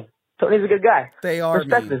guys are mean. Tony's a good guy. They are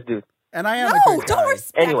Respect mean. this dude. And I am a good guy. Don't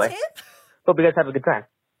respect Anyway, him. hope you guys have a good time.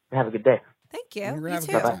 And have a good day. Thank you. We're gonna have a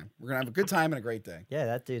too. good time. We're gonna have a good time and a great day. Yeah,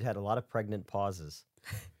 that dude had a lot of pregnant pauses.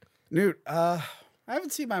 Newt, I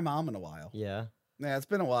haven't seen my mom in a while. Yeah. Yeah, it's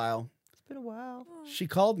been a while. It's been a while. She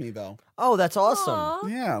called me though. Oh, that's awesome.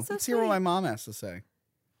 Yeah, let's hear what my mom has to say.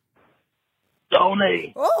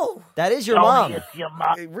 Tony. Oh, that is your Tony, mom. It's your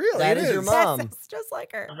mom. Really, That is your mom. It's just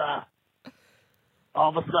like her. All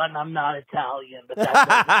of a sudden, I'm not Italian, but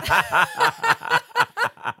that's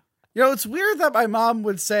You know, it's weird that my mom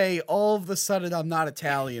would say, all of a sudden I'm not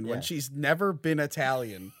Italian when she's never been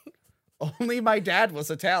Italian. Only my dad was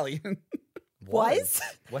Italian. Was?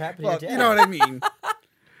 What happened Well, to your dad? you know what I mean.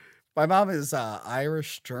 My mom is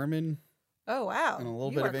Irish, German, Oh wow. and a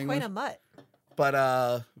little you bit are of English. Quite a mutt.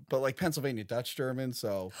 but like Pennsylvania Dutch German,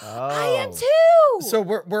 so I am too. so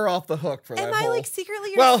we're off the hook for that. Am I whole- like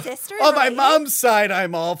secretly your sister? on my right? mom's side,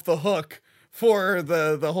 I'm off the hook for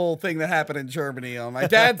the whole thing that happened in Germany. On my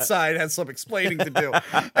dad's side, has some explaining to do.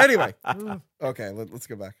 Anyway, okay, let's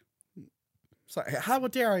go back. Sorry, how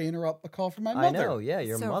dare I interrupt a call from my mother? I know, yeah,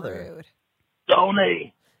 your So mother. rude.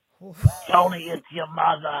 Tony. Tony, it's your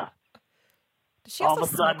mother. Does she All of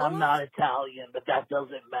also a sudden, smuggle I'm not Italian, but that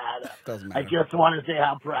doesn't matter. Doesn't I matter. just want to say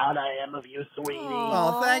how proud I am of you, sweetie.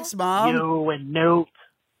 Oh, thanks, Mom. You and Newt.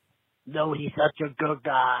 No, he's such a good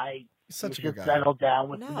guy. He's such a you good should guy. settle down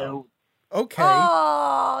with No. Newt. Okay.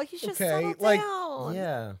 Oh, you should Okay, settle like- down.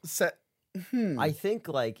 Yeah. I think,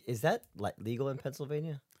 like, is that like legal in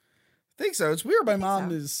Pennsylvania? I think so. It's weird. My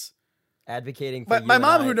mom is Advocating for my you my and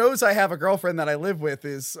mom, I. who knows I have a girlfriend that I live with,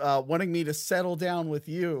 is wanting me to settle down with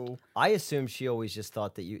you. I assume she always just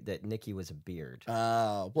thought that Nikki was a beard.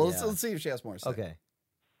 Well, Yeah. let's see if she has more to say. Okay.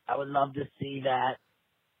 I would love to see that.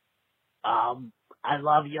 I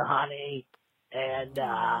love you, honey. And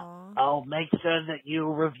I'll make sure that you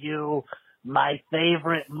review my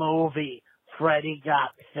favorite movie, Freddy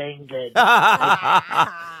Got Fingered.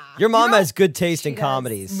 Your mom has good taste in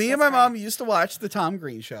comedies. Me and my mom used to watch the Tom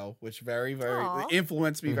Green Show, which very Aw.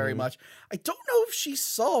 influenced me very Mhm. much. I don't know if she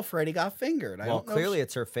saw Freddy Got Fingered. I Well, don't know. clearly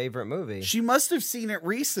it's her favorite movie. She must have seen it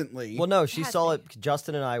recently. Well, no, she saw it.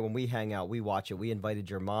 Justin and I, when we hang out, we watch it. We invited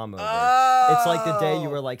your mom over. It's like the day you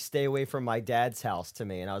were like, "Stay away from my dad's house" to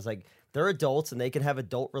me, and I was like, "They're adults and they can have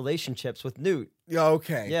adult relationships with Newt."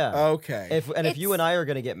 Okay. Yeah. Okay. If you and I are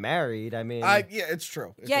gonna get married, I mean, yeah, it's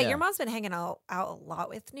true. Yeah, your mom's been hanging out a lot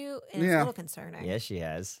with Newt, and it's a Yeah. little concerning. Yeah, she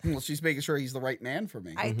has. Well, she's making sure he's the right man for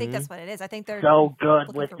me. I think that's what it is. I think they're So good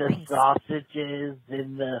looking with for the rings. sausages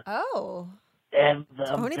and the Oh, and the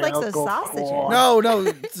Tony likes those umbilical sausages. cord.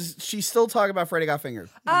 No, she's still talking about Freddy Got Fingered.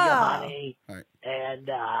 Yeah, honey. All right. And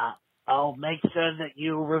I'll make sure that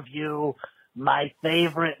you review my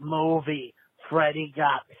favorite movie, Freddy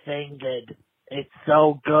Got Fingered. It's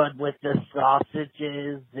so good with the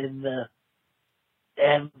sausages and the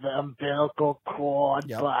umbilical cord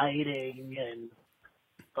biting, and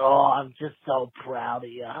I'm just so proud of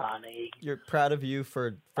you, honey. You're proud of you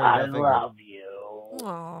for I nothing. love you.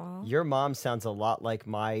 Aww. Your mom sounds a lot like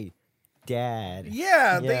my dad.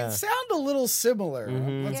 Yeah, they sound a little similar.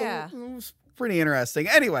 Mhm. That's Yeah. it's pretty interesting.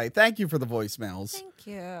 Anyway, thank you for the voicemails. Thank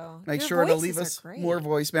you. Make Your sure to voices leave are us great. more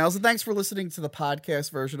voicemails. And thanks for listening to the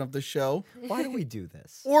podcast version of the show. Why do we do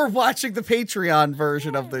this? Or watching the Patreon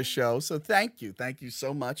version of the show. So thank you. Thank you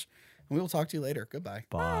so much. And we will talk to you later. Goodbye.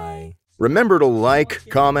 Bye. Remember to like,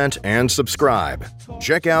 comment, and subscribe.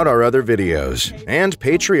 Check out our other videos and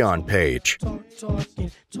Patreon page.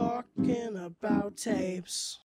 Talking about tapes.